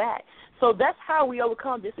hold back. So that's how we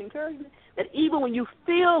overcome this encouragement, that even when you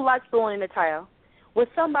feel like throwing in the towel, when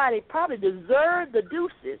somebody probably deserved the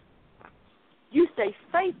deuces, you stay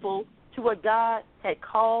faithful to what God had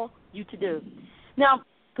called you to do. Now,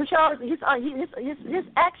 Charles, his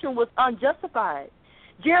action was unjustified.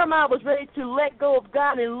 Jeremiah was ready to let go of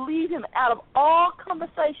God and leave him out of all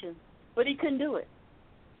conversations, but he couldn't do it.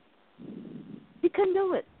 He couldn't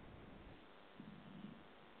do it.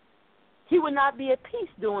 He would not be at peace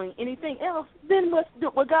doing anything else than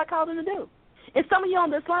what God called him to do. And some of you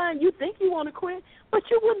on this line, you think you want to quit, but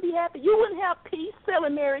you wouldn't be happy. You wouldn't have peace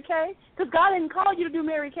selling Mary Kay because God didn't call you to do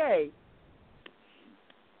Mary Kay.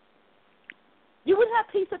 You wouldn't have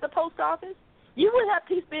peace at the post office. You wouldn't have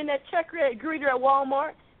peace being that checker greeter at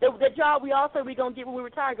Walmart. That job we all say we're going to get when we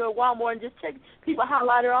retire, go to Walmart and just check people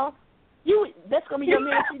highlighter off. That's going to be your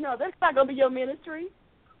ministry. No, that's not going to be your ministry.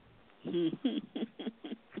 You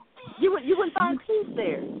wouldn't find peace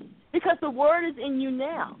there because the word is in you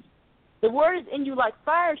now. The word is in you like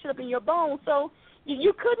fire shut up in your bones. So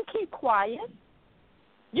you couldn't keep quiet.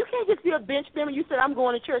 You can't just be a bench member. You said, I'm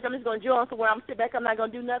going to church. I'm just going to join somewhere. I'm going to sit back. I'm not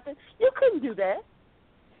going to do nothing. You couldn't do that.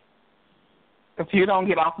 If you don't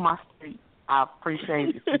get off my street, I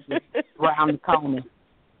appreciate it. Just round the corner.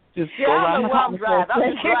 Just go around the corner. I'm driving. I'm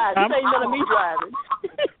just driving. This ain't none of me driving.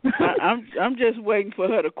 I'm just waiting for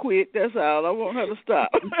her to quit. That's all. I want her to stop.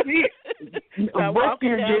 What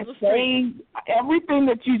you're just saying, everything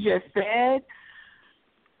that you just said,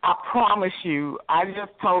 I promise you, I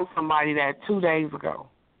just told somebody that 2 days ago.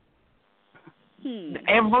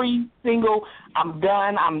 Every single, I'm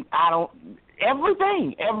done.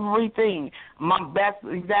 Everything. That's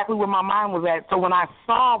exactly where my mind was at. So when I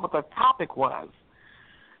saw what the topic was,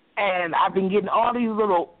 and I've been getting all these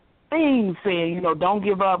little things saying, don't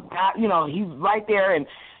give up. God, he's right there, and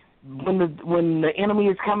when the enemy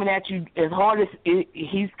is coming at you as hard as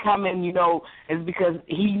he's coming, it's because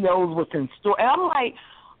he knows what's in store. And I'm like,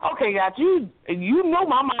 okay, God, you know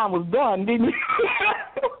my mind was done, didn't you?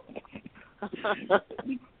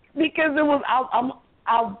 Because it was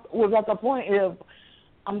I was at the point of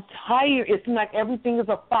I'm tired. It seems like everything is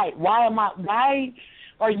a fight. Why is it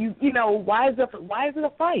a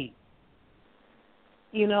fight?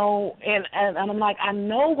 And I'm like, I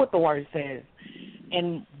know what the word says.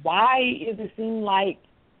 And why is it seem like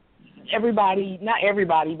everybody, not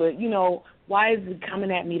everybody, but, why is it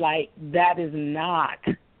coming at me like that is not,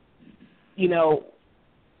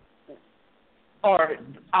 or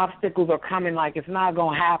obstacles are coming like it's not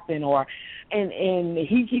going to happen, and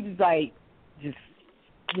he keeps like, just,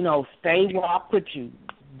 stay where I put you.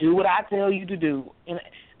 Do what I tell you to do. And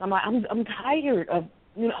I'm like, I'm tired of,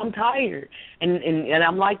 I'm tired. And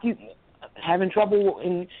I'm like you, having trouble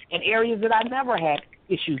in areas that I never had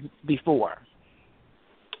issues before.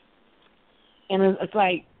 And it's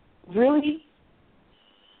like, really?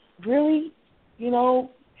 Really? You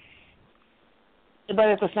know? But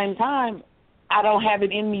at the same time, I don't have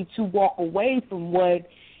it in me to walk away from what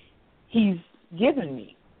he's given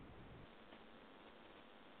me.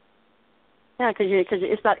 Yeah, because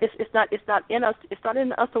it's not in us. It's not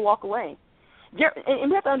in us to walk away. And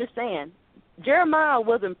we have to understand, Jeremiah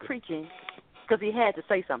wasn't preaching because he had to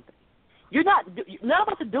say something. None of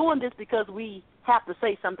us are doing this because we have to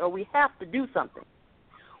say something or we have to do something.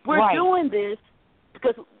 We're doing this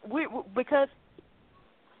because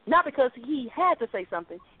not because he had to say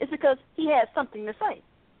something. It's because he had something to say.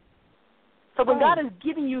 So when God is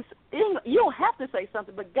giving you, you don't have to say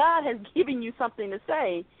something, but God has given you something to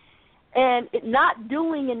say, and not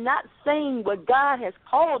doing and not saying what God has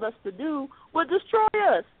called us to do will destroy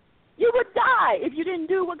us. You would die if you didn't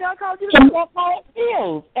do what God called you to do. That's how it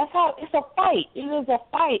feels. That's how it's a fight. It is a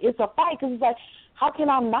fight. It's a fight because it's like, how can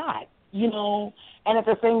I not? You know, and at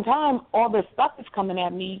the same time, all this stuff is coming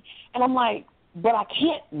at me, and I'm like, but I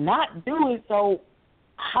can't not do it. So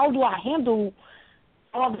how do I handle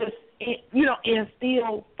all this? You know, and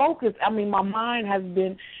still focus. I mean, my mind has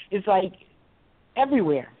been, it's like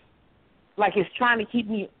everywhere. Like it's trying to keep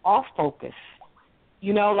me off focus.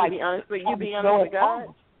 You know, like you be honest with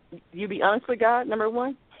God. You be honest with God, number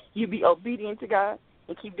one. You be obedient to God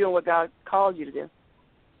and keep doing what God called you to do.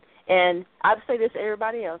 And I say this to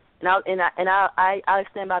everybody else, and I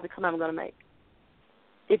stand by the comment I'm going to make.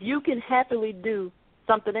 If you can happily do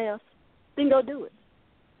something else, then go do it.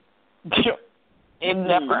 It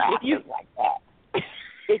never happens like that.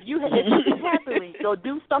 If you can happily go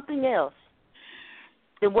do something else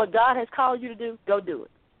than what God has called you to do, go do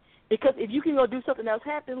it. Because if you can go do something else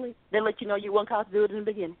happily, then let you know you weren't called to do it in the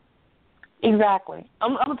beginning. Exactly.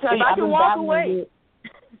 I'm going to tell you, I can walk away.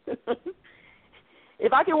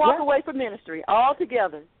 If I can walk away from ministry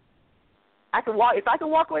altogether, if I can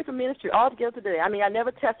walk away from ministry altogether today, I mean, I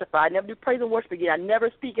never testify, I never do praise and worship again, I never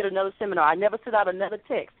speak at another seminar, I never send out another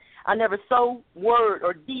text, I never sow word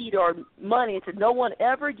or deed or money into no one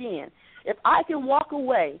ever again. If I can walk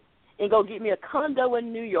away and go get me a condo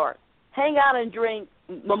in New York, hang out and drink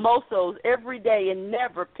mimosas every day and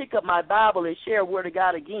never pick up my Bible and share a word of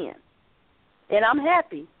God again, and I'm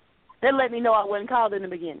happy, then let me know I wasn't called in the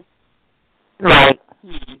beginning. Right.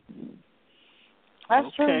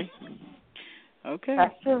 That's true. Okay.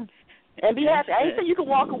 That's true. And be happy. I ain't say you can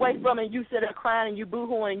walk away from it and you sit there crying and you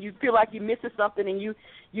boo-hooing and you feel like you're missing something and you're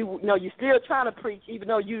still trying to preach even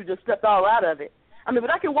though you just stepped all out of it. I mean, but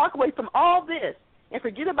I can walk away from all this and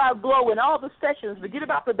forget about Glow and all the sessions, forget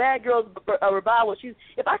about the Bad Girls revival.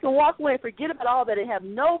 If I can walk away and forget about all that and have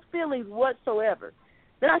no feelings whatsoever,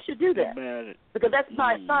 then I should do that. Because that's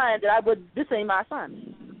my sign that this ain't my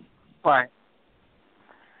assignment. Right.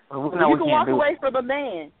 Well, you can walk away from a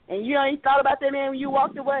man, and you ain't thought about that man when you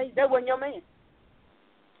walked away. That wasn't your man.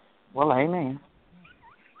 Well, amen.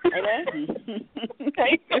 Amen.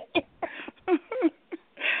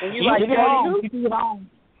 And you like,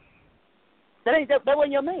 that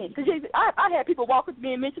wasn't your man. Because I had people walk with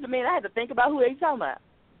me and mention the man. I had to think about who they talking about.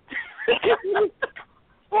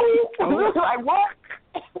 Like what?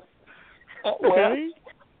 Okay.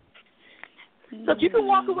 So if you can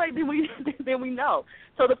walk away, then we know.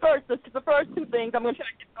 So the first two things I'm going to try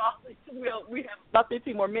to get off. We have about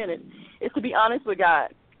 15 more minutes. Is to be honest with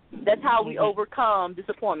God. That's how we overcome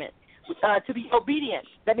disappointment. To be obedient.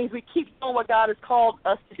 That means we keep doing what God has called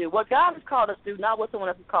us to do. What God has called us to do, not what someone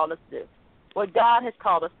else has called us to do. What God has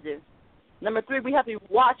called us to do. Number 3, we have to be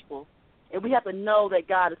watchful, and we have to know that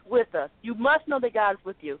God is with us. You must know that God is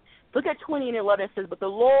with you. Look at 20 and 11. It says, "But the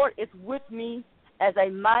Lord is with me as a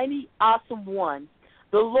mighty, awesome one."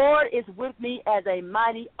 The Lord is with me as a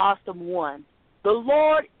mighty, awesome one. The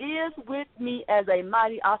Lord is with me as a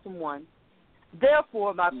mighty, awesome one.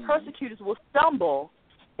 Therefore, my persecutors will stumble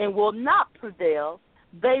and will not prevail.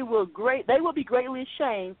 They will be greatly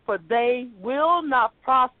ashamed, for they will not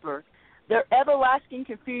prosper. Their everlasting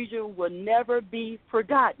confusion will never be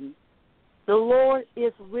forgotten. The Lord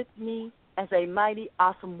is with me as a mighty,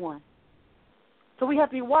 awesome one. So we have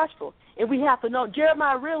to be watchful, and we have to know.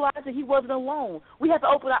 Jeremiah realized that he wasn't alone. We have to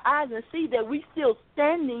open our eyes and see that we're still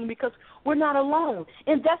standing because we're not alone.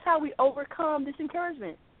 And that's how we overcome this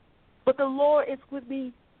encouragement. But the Lord is with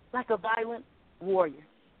me like a violent warrior.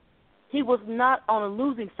 He was not on a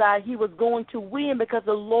losing side. He was going to win because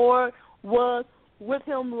the Lord was with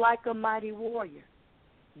him like a mighty warrior.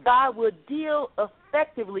 God will deal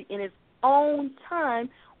effectively in his own time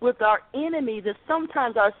with our enemies, and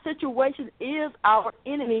sometimes our situation is our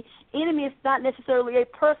enemy. Enemy is not necessarily a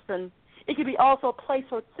person. It could be also a place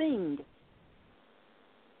or thing.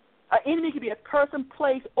 An enemy could be a person,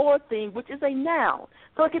 place, or thing, which is a noun.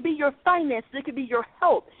 So it could be your finances. It could be your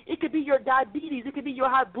health. It could be your diabetes. It could be your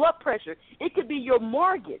high blood pressure. It could be your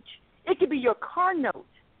mortgage. It could be your car note.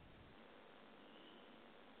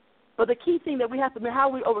 But the key thing that we have to know how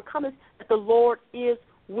we overcome is that the Lord is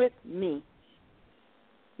with me.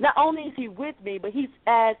 Not only is he with me, but he's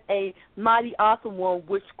as a mighty, awesome one,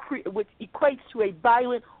 which equates to a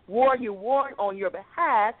violent warrior warring on your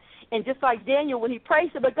behalf. And just like Daniel, when he prayed, he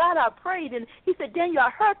said, but God, I prayed. And he said, Daniel, I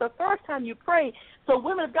heard the first time you prayed. So,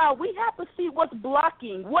 women of God, we have to see what's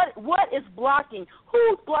blocking. What is blocking?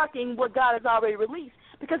 Who's blocking what God has already released?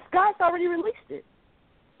 Because God's already released it.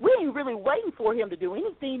 We ain't really waiting for him to do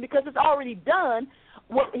anything because it's already done.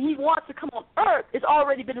 What he wants to come on earth has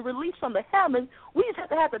already been released from the heavens. We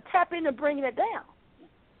just have to tap in and bring it down.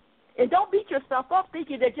 And don't beat yourself up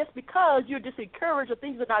thinking that just because you're discouraged or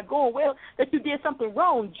things are not going well that you did something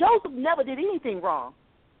wrong. Joseph never did anything wrong.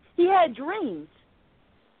 He had dreams.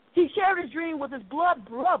 He shared his dream with his blood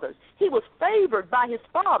brothers. He was favored by his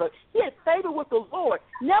father. He had favor with the Lord.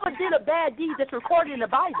 Never did a bad deed that's recorded in the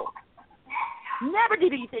Bible. Never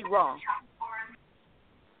did anything wrong.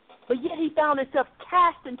 But yet he found himself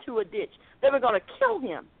cast into a ditch. They were going to kill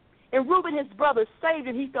him. And Reuben, his brother, saved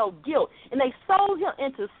him. He felt guilt. And they sold him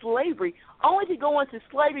into slavery, only to go into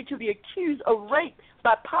slavery to be accused of rape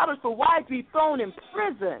by Potiphar's wife, to be thrown in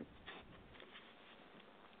prison.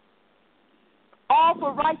 All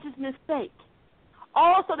for righteousness' sake.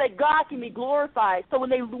 All so that God can be glorified. So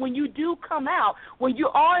when you do come out, when you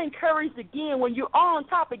are encouraged again, when you're on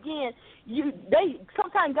top again,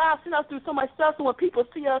 sometimes God sends us through so much stuff, so when people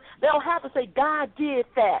see us, they don't have to say, God did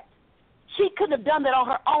that. She couldn't have done that on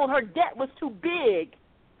her own. Her debt was too big.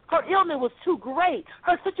 Her illness was too great.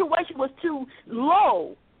 Her situation was too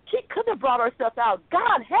low. She couldn't have brought herself out.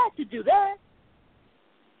 God had to do that.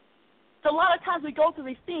 So a lot of times we go through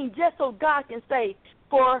these things just so God can say,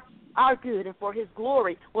 for our good and for his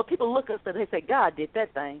glory. When people look at us and they say, God did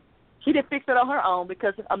that thing. She didn't fix it on her own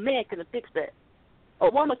because a man couldn't fix that. A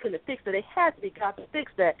woman couldn't fix it. It had to be God to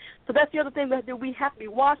fix that. So that's the other thing that we have to be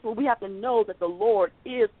watchful. We have to know that the Lord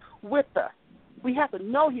is with us. We have to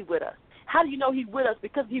know he's with us. How do you know he's with us?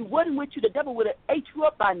 Because if he wasn't with you, the devil would have ate you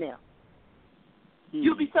up by now.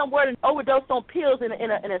 You'll be somewhere and overdose on pills in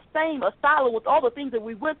a same asylum with all the things that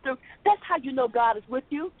we went through. That's how you know God is with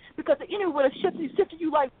you. Because the enemy would have sifted you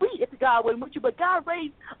like wheat if God wasn't with you. But God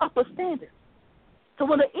raised up a standard. So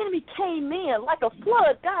when the enemy came in like a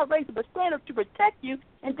flood, God raised up a standard to protect you.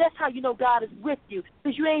 And that's how you know God is with you.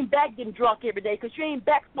 Because you ain't back getting drunk every day. Because you ain't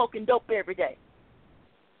back smoking dope every day.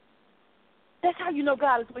 That's how you know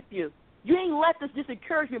God is with you. You ain't let this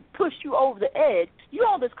discouragement push you over the edge. You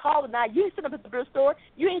on this call tonight. You ain't sitting up at the beer store.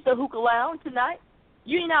 You ain't at the hookah lounge tonight.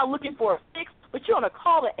 You ain't out looking for a fix, but you're on a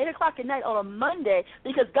call at 8 o'clock at night on a Monday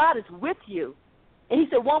because God is with you. And he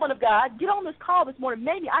said, woman of God, get on this call this morning.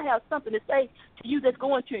 Maybe I have something to say to you that's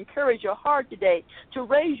going to encourage your heart today, to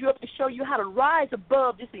raise you up, to show you how to rise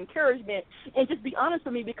above this encouragement. And just be honest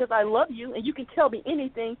with me because I love you, and you can tell me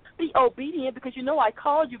anything. Be obedient because you know I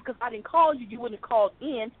called you. Because if I didn't call you, you wouldn't have called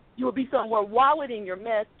in. You will be somewhere wallowed in your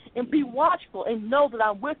mess, and be watchful and know that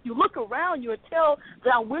I'm with you. Look around you and tell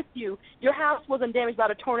that I'm with you. Your house wasn't damaged by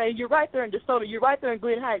the tornado. You're right there in DeSoto. You're right there in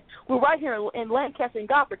Glen Heights. We're right here in Lancaster, and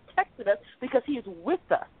God protected us because he is with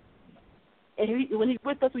us. And when he's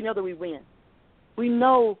with us, we know that we win. We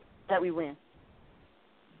know that we win.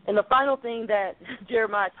 And the final thing that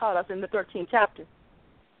Jeremiah taught us in the 13th chapter,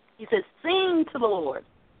 he says, sing to the Lord.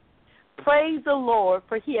 Praise the Lord,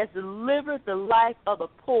 for he has delivered the life of the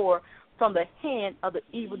poor from the hand of the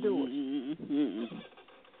evildoers. Mm-hmm.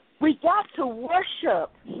 We got to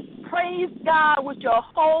worship. Praise God with your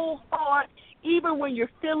whole heart, even when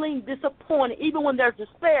you're feeling disappointed, even when there's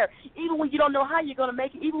despair, even when you don't know how you're going to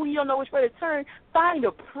make it, even when you don't know which way to turn, find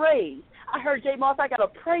a praise. I heard J. Moss, I got a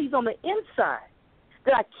praise on the inside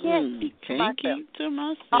that I can't keep to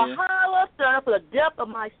myself. A holler stirred up the depth of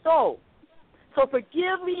my soul. So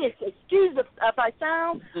forgive me, excuse if I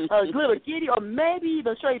sound a little giddy or maybe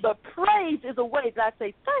even show you, but praise is a way that I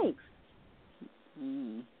say thanks.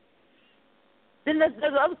 Mm. Then there's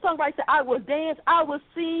another song where I say, I will dance, I will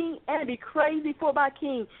sing, and be crazy for my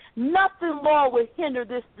King. Nothing, Lord, will hinder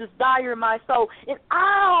this desire in my soul. And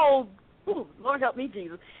Lord help me,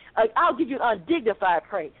 Jesus, I'll give you undignified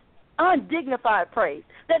praise. Undignified praise.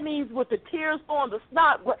 That means with the tears flowing, the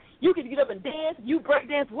snot, you can get up and dance, you break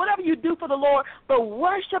dance, whatever you do for the Lord, but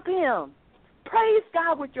worship him. Praise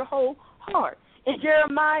God with your whole heart. In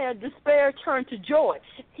Jeremiah, despair turned to joy.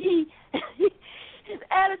 His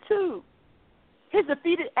attitude, his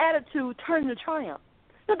defeated attitude turned to triumph.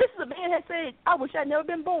 So this is a man that said, I wish I'd never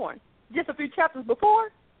been born. Just a few chapters before,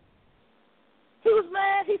 he was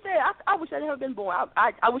mad. He said, I wish I'd never been born.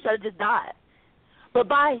 I wish I'd just died. But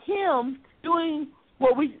by him doing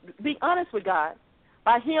what being honest with God,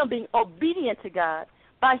 by him being obedient to God,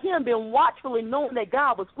 by him being watchful and knowing that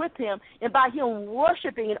God was with him, and by him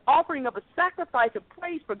worshiping and offering up a sacrifice of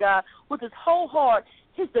praise for God with his whole heart,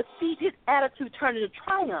 his defeat, his attitude turned into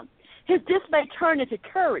triumph. His dismay turned into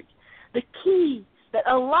courage. The key that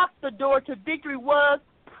unlocked the door to victory was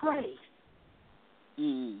praise.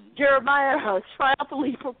 Jeremiah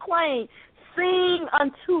triumphantly proclaimed, sing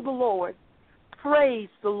unto the Lord, praise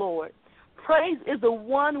the Lord. Praise is the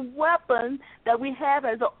one weapon that we have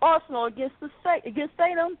as an arsenal against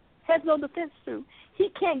Satan. Has no defense to. He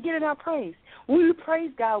can't get in our praise. When we praise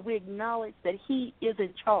God, we acknowledge that he is in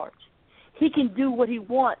charge. He can do what he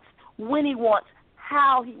wants, when he wants,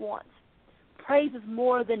 how he wants. Praise is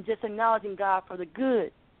more than just acknowledging God for the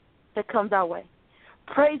good that comes our way.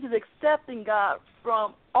 Praise is accepting God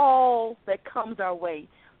from all that comes our way,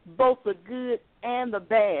 both the good and the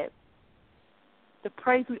bad. The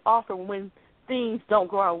praise we offer when things don't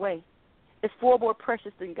go our way is far more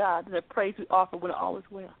precious than God than the praise we offer when all is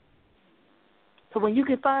well. So when you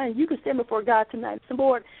can stand before God tonight and say,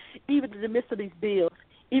 Lord, even in the midst of these bills,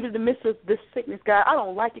 even in the midst of this sickness, God, I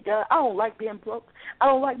don't like it, God. I don't like being broke. I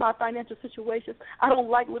don't like my financial situations. I don't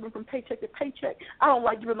like living from paycheck to paycheck. I don't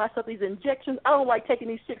like giving myself these injections. I don't like taking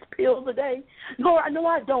these 6 pills a day. Lord, I know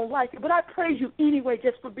I don't like it, but I praise you anyway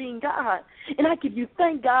just for being God. And I give you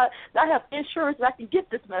thank God that I have insurance and I can get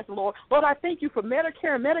this medicine, Lord. Lord, I thank you for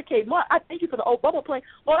Medicare and Medicaid. Lord, I thank you for the Obama plan.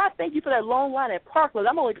 Lord, I thank you for that long line at Parkland.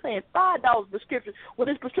 I'm only paying $5 prescription when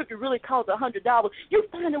this prescription really costs $100. You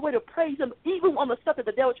find a way to praise him even on the stuff that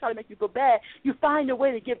the devil try to make you feel bad. You find a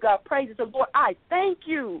way to give God praise and say, Lord, I thank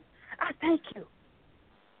you. I thank you.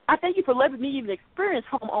 I thank you for letting me even experience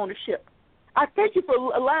home ownership. I thank you for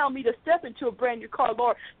allowing me to step into a brand new car,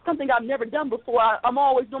 Lord, something I've never done before. I'm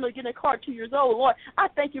always normally getting a car 2 years old. Lord, I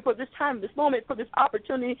thank you for this time, this moment, for this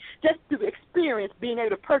opportunity just to experience being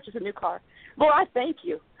able to purchase a new car. Lord, I thank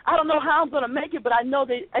you. I don't know how I'm going to make it, but I know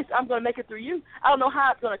that I'm going to make it through you. I don't know how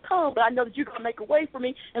it's going to come, but I know that you're going to make a way for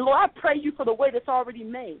me. And, Lord, I praise you for the way that's already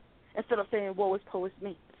made instead of saying, woe is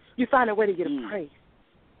me. You find a way to get a praise.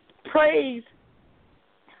 Praise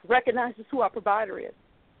recognizes who our provider is.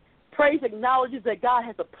 Praise acknowledges that God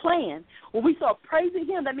has a plan. When we start praising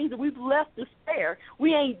him, that means that we've left despair.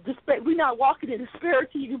 We're not walking in despair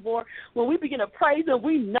anymore. When we begin to praise him,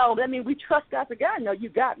 we know. That means we trust God. So God, I know you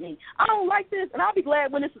got me. I don't like this, and I'll be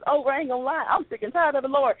glad when this is over. I ain't going to lie. I'm sick and tired of it,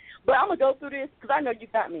 Lord. But I'm going to go through this because I know you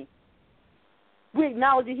got me. We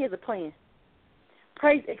acknowledge he has a plan.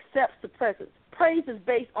 Praise accepts the present. Praise is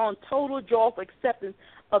based on total joyful acceptance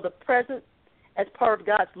of the present as part of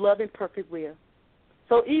God's loving, perfect will.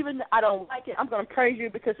 So even I don't like it, I'm going to praise you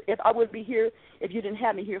because if I wouldn't be here, if you didn't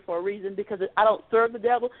have me here for a reason, because I don't serve the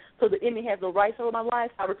devil, so the enemy has no rights over my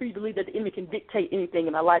life. I refuse to believe that the enemy can dictate anything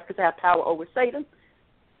in my life because I have power over Satan.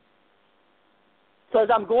 So as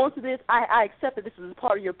I'm going through this, I accept that this is a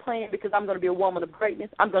part of your plan because I'm going to be a woman of greatness.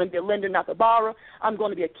 I'm going to be a lender, not the borrower. I'm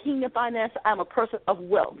going to be a kingdom financer. I'm a person of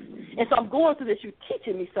wealth. And so I'm going through this. You're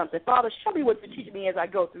teaching me something. Father, show me what you're teaching me as I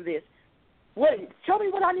go through this. Show me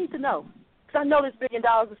what I need to know. Because I know this $1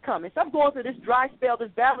 billion is coming. So I'm going through this dry spell, this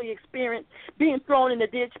valley experience, being thrown in the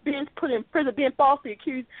ditch, being put in prison, being falsely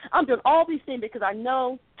accused. I'm doing all these things because I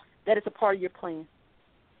know that it's a part of your plan.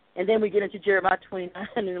 And then we get into Jeremiah 29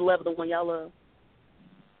 and 11, the one y'all love.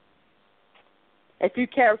 A few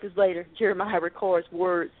characters later, Jeremiah records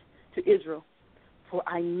words to Israel, for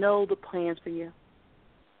I know the plans for you.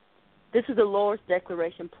 This is the Lord's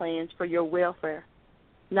declaration, plans for your welfare,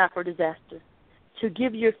 not for disaster, to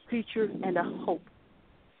give you a future and a hope.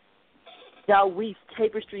 God weaves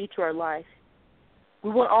tapestry to our life.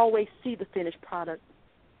 We won't always see the finished product.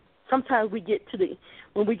 Sometimes when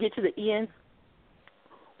we get to the end,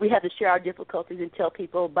 we have to share our difficulties and tell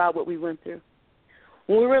people about what we went through.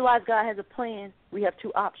 When we realize God has a plan, we have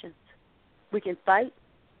two options. We can fight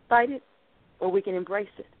it, or we can embrace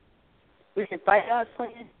it. We can fight God's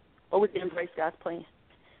plan, or we can embrace God's plan.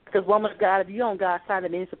 Because, woman of God, if you're on God's side,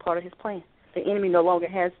 that means it's a part of his plan. The enemy no longer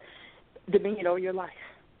has dominion over your life.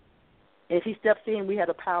 And if he steps in, we have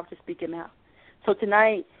the power to speak him out. So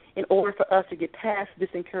tonight, in order for us to get past this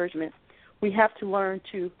encouragement, we have to learn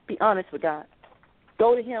to be honest with God.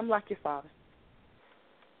 Go to him like your father.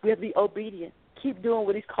 We have to be obedient. Keep doing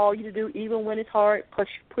what he's called you to do, even when it's hard.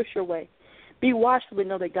 Push your way. Be watchful and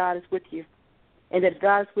know that God is with you. And that if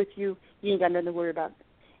God is with you, you ain't got nothing to worry about.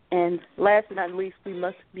 And last but not least, we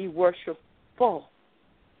must be worshipful.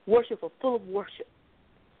 Worshipful, full of worship.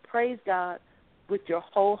 Praise God with your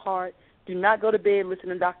whole heart. Do not go to bed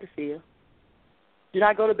listening to Dr. Phil. Do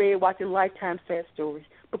not go to bed watching Lifetime sad stories,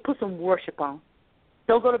 but put some worship on.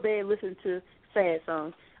 Don't go to bed listening to sad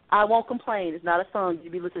songs. I Won't Complain is not a song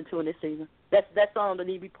you be listening to in this season. That song doesn't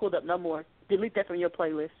need to be pulled up no more. Delete that from your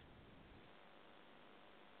playlist.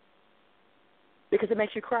 Because it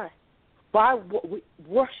makes you cry. Why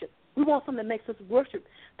worship? We want something that makes us worship,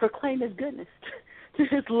 proclaim His goodness, to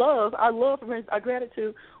His love, our love for Him, our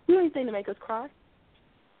gratitude. We don't need anything to make us cry.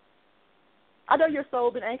 I know your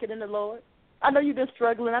soul been anchored in the Lord. I know you've been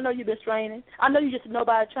struggling. I know you've been straining. I know you just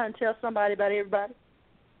nobody trying to tell somebody about everybody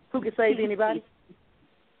who can save anybody.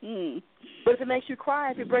 But if it makes you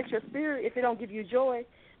cry, if it breaks your spirit, if it don't give you joy,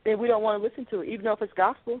 then we don't want to listen to it, even though if it's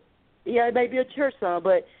gospel. Yeah, it may be a church song,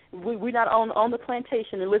 but we're not on the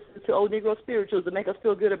plantation and listen to old Negro spirituals that make us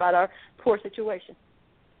feel good about our poor situation.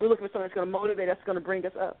 We're looking for something that's going to motivate us, going to bring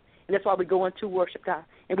us up. And that's why we go into worship, God.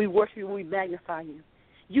 And we worship you and we magnify you.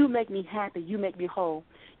 You make me happy. You make me whole.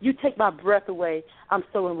 You take my breath away. I'm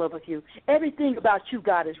so in love with you. Everything about you,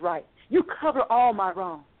 God, is right. You cover all my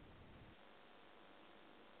wrongs.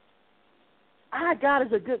 Our God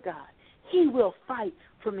is a good God. He will fight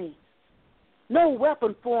for me. No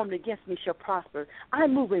weapon formed against me shall prosper.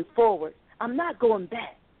 I'm moving forward. I'm not going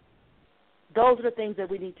back. Those are the things that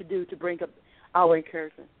we need to do to bring up our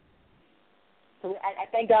encouragement. So I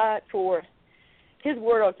thank God for His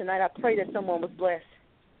word on tonight. I pray that someone was blessed.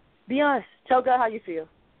 Be honest. Tell God how you feel.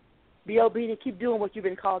 Be obedient. Keep doing what you've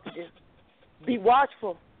been called to do. Be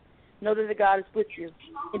watchful. Know that God is with you.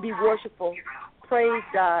 And be worshipful. Praise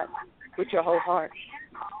God with your whole heart.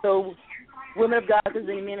 So, women of God, if there's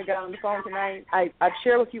any men of God on the phone tonight, I've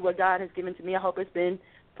shared with you what God has given to me. I hope it's been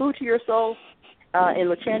food to your soul. And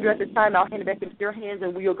LaChandra, at this time, I'll hand it back into your hands,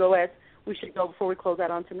 and we'll go as we should go before we close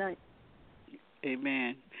out on tonight.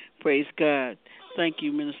 Amen. Praise God. Thank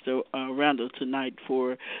you, Minister Randall, tonight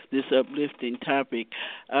for this uplifting topic.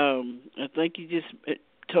 I think you just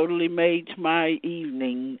totally made my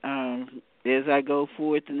evening. As I go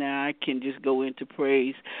forth now, I can just go into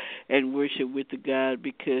praise and worship with the God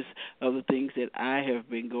because of the things that I have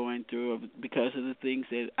been going through, because of the things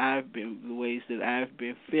that the ways that I've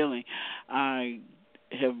been feeling. I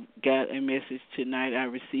have got a message tonight. I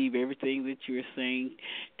receive everything that you're saying,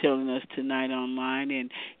 telling us tonight online.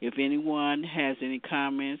 And if anyone has any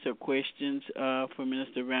comments or questions for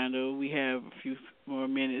Minister Randall, we have a few more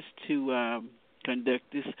minutes to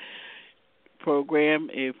conduct this program.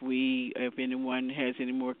 If anyone has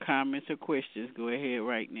any more comments or questions, go ahead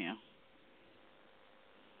right now.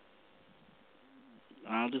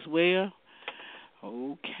 All is well?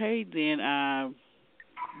 Okay, then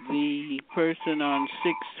the person on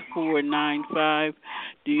 6495,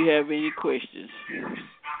 do you have any questions?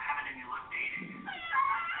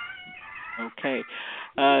 Okay.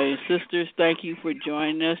 Sisters, thank you for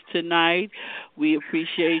joining us tonight. We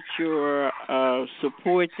appreciate your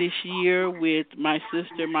support this year with My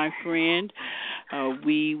Sister, My Friend.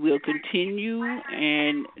 We will continue,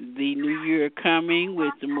 and the new year coming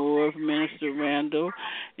with more of Minister Randall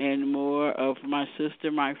and more of My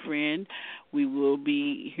Sister, My Friend. We will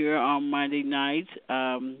be here on Monday nights.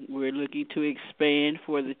 We're looking to expand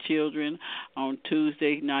for the children on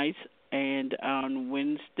Tuesday nights. And on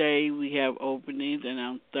Wednesday, we have openings. And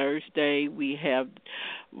on Thursday, we have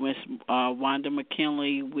Miss Wanda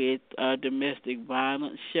McKinley with a domestic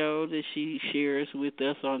violence show that she shares with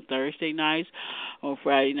us on Thursday nights. On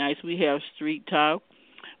Friday nights, we have Street Talk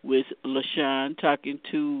with LaShawn talking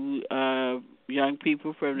to young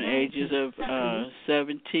people from the ages of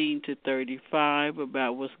 17 to 35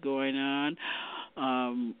 about what's going on.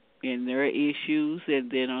 And their issues.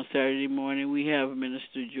 And then on Saturday morning, we have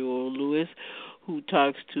Minister Joel Lewis, who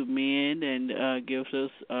talks to men and gives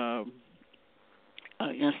us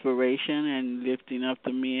inspiration and lifting up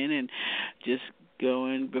the men and just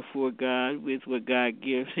going before God with what God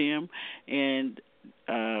gives him. And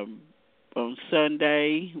on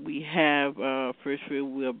Sunday, we have First Free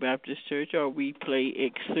Will Baptist Church, or we play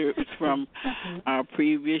excerpts from our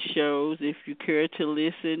previous shows. If you care to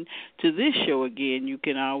listen to this show again, you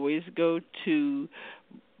can always go to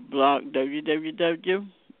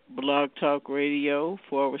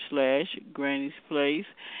www.blogtalkradio.com/Granny's Place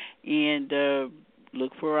and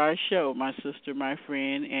look for our show, My Sister, My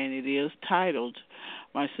Friend, and it is titled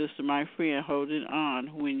My Sister, My Friend, Holding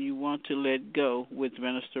On When You Want to Let Go with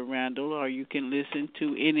Minister Randall, or you can listen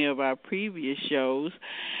to any of our previous shows,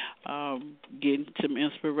 getting some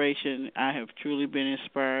inspiration. I have truly been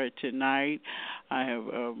inspired tonight. I have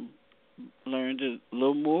learned a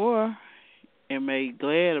little more and made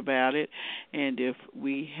glad about it. And if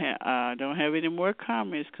we don't have any more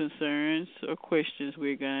comments, concerns, or questions,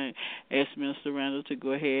 we're going to ask Minister Randall to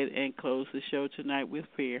go ahead and close the show tonight with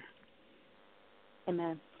prayer.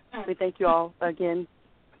 Amen. We thank you all again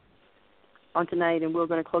on tonight, and we're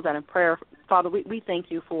going to close out in prayer. Father, we thank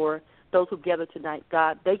you for those who gathered tonight,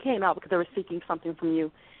 God. They came out because they were seeking something from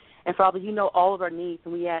you. And, Father, you know all of our needs,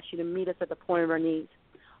 and we ask you to meet us at the point of our needs.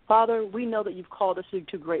 Father, we know that you've called us to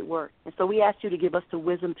do great work, and so we ask you to give us the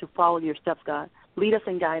wisdom to follow your steps, God. Lead us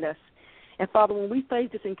and guide us. And, Father, when we face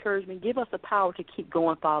this encouragement, give us the power to keep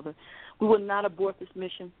going, Father. We will not abort this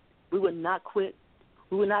mission. We will not quit.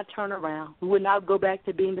 We will not turn around. We will not go back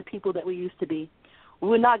to being the people that we used to be. We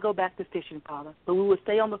will not go back to fishing, Father, but we will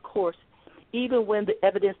stay on the course. Even when the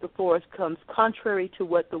evidence before us comes contrary to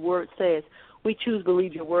what the word says, we choose to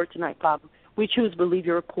believe your word tonight, Father. We choose to believe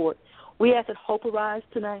your report. We ask that hope arise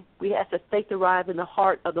tonight. We ask that faith arrive in the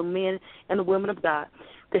heart of the men and the women of God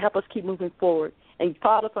to help us keep moving forward. And,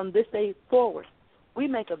 Father, from this day forward, we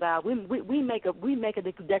make a vow. We make a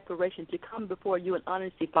declaration to come before you in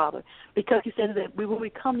honesty, Father, because you said that when we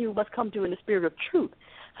come to you, we must come to you in the spirit of truth.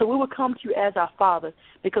 So we will come to you as our Father,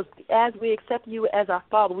 because as we accept you as our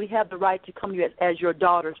Father, we have the right to come to you as your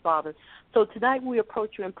daughters, Father. So tonight when we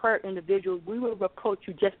approach you in prayer individuals, we will approach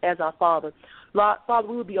you just as our Father. Lord, Father,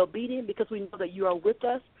 we will be obedient because we know that you are with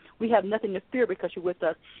us. We have nothing to fear because you're with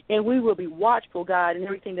us. And we will be watchful, God, in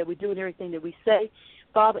everything that we do and everything that we say,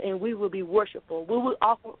 Father, and we will be worshipful. We will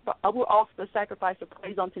offer the sacrifice of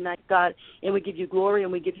praise on tonight, God, and we give you glory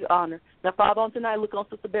and we give you honor. Now, Father, on tonight, look on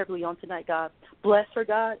Sister Beverly on tonight, God. Bless her,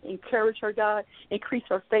 God. Encourage her, God. Increase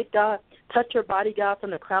her faith, God. Touch her body, God,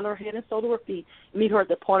 from the crown of her head and sole of her feet. Meet her at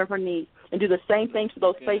the point of her knees. And do the same things to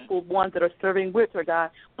those faithful ones that are serving with her,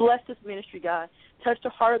 God. Bless this ministry, God. Touch the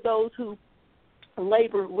heart of those who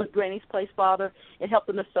labor with Granny's Place, Father, and help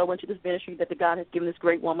them to sow into this ministry that the God has given this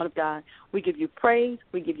great woman of God. We give you praise,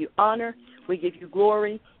 we give you honor, we give you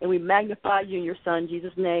glory, and we magnify you in your Son,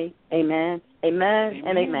 Jesus' name. Amen, amen, Amen.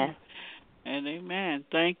 and amen. And amen.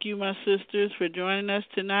 Thank you, my sisters, for joining us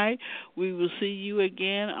tonight. We will see you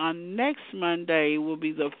again on next Monday. It will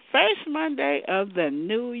be the first Monday of the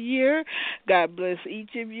new year. God bless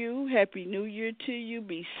each of you. Happy New Year to you.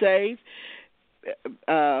 Be safe.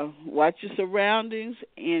 Watch your surroundings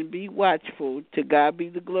and be watchful. To God be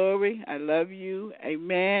the glory. I love you.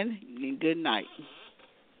 Amen. And good night.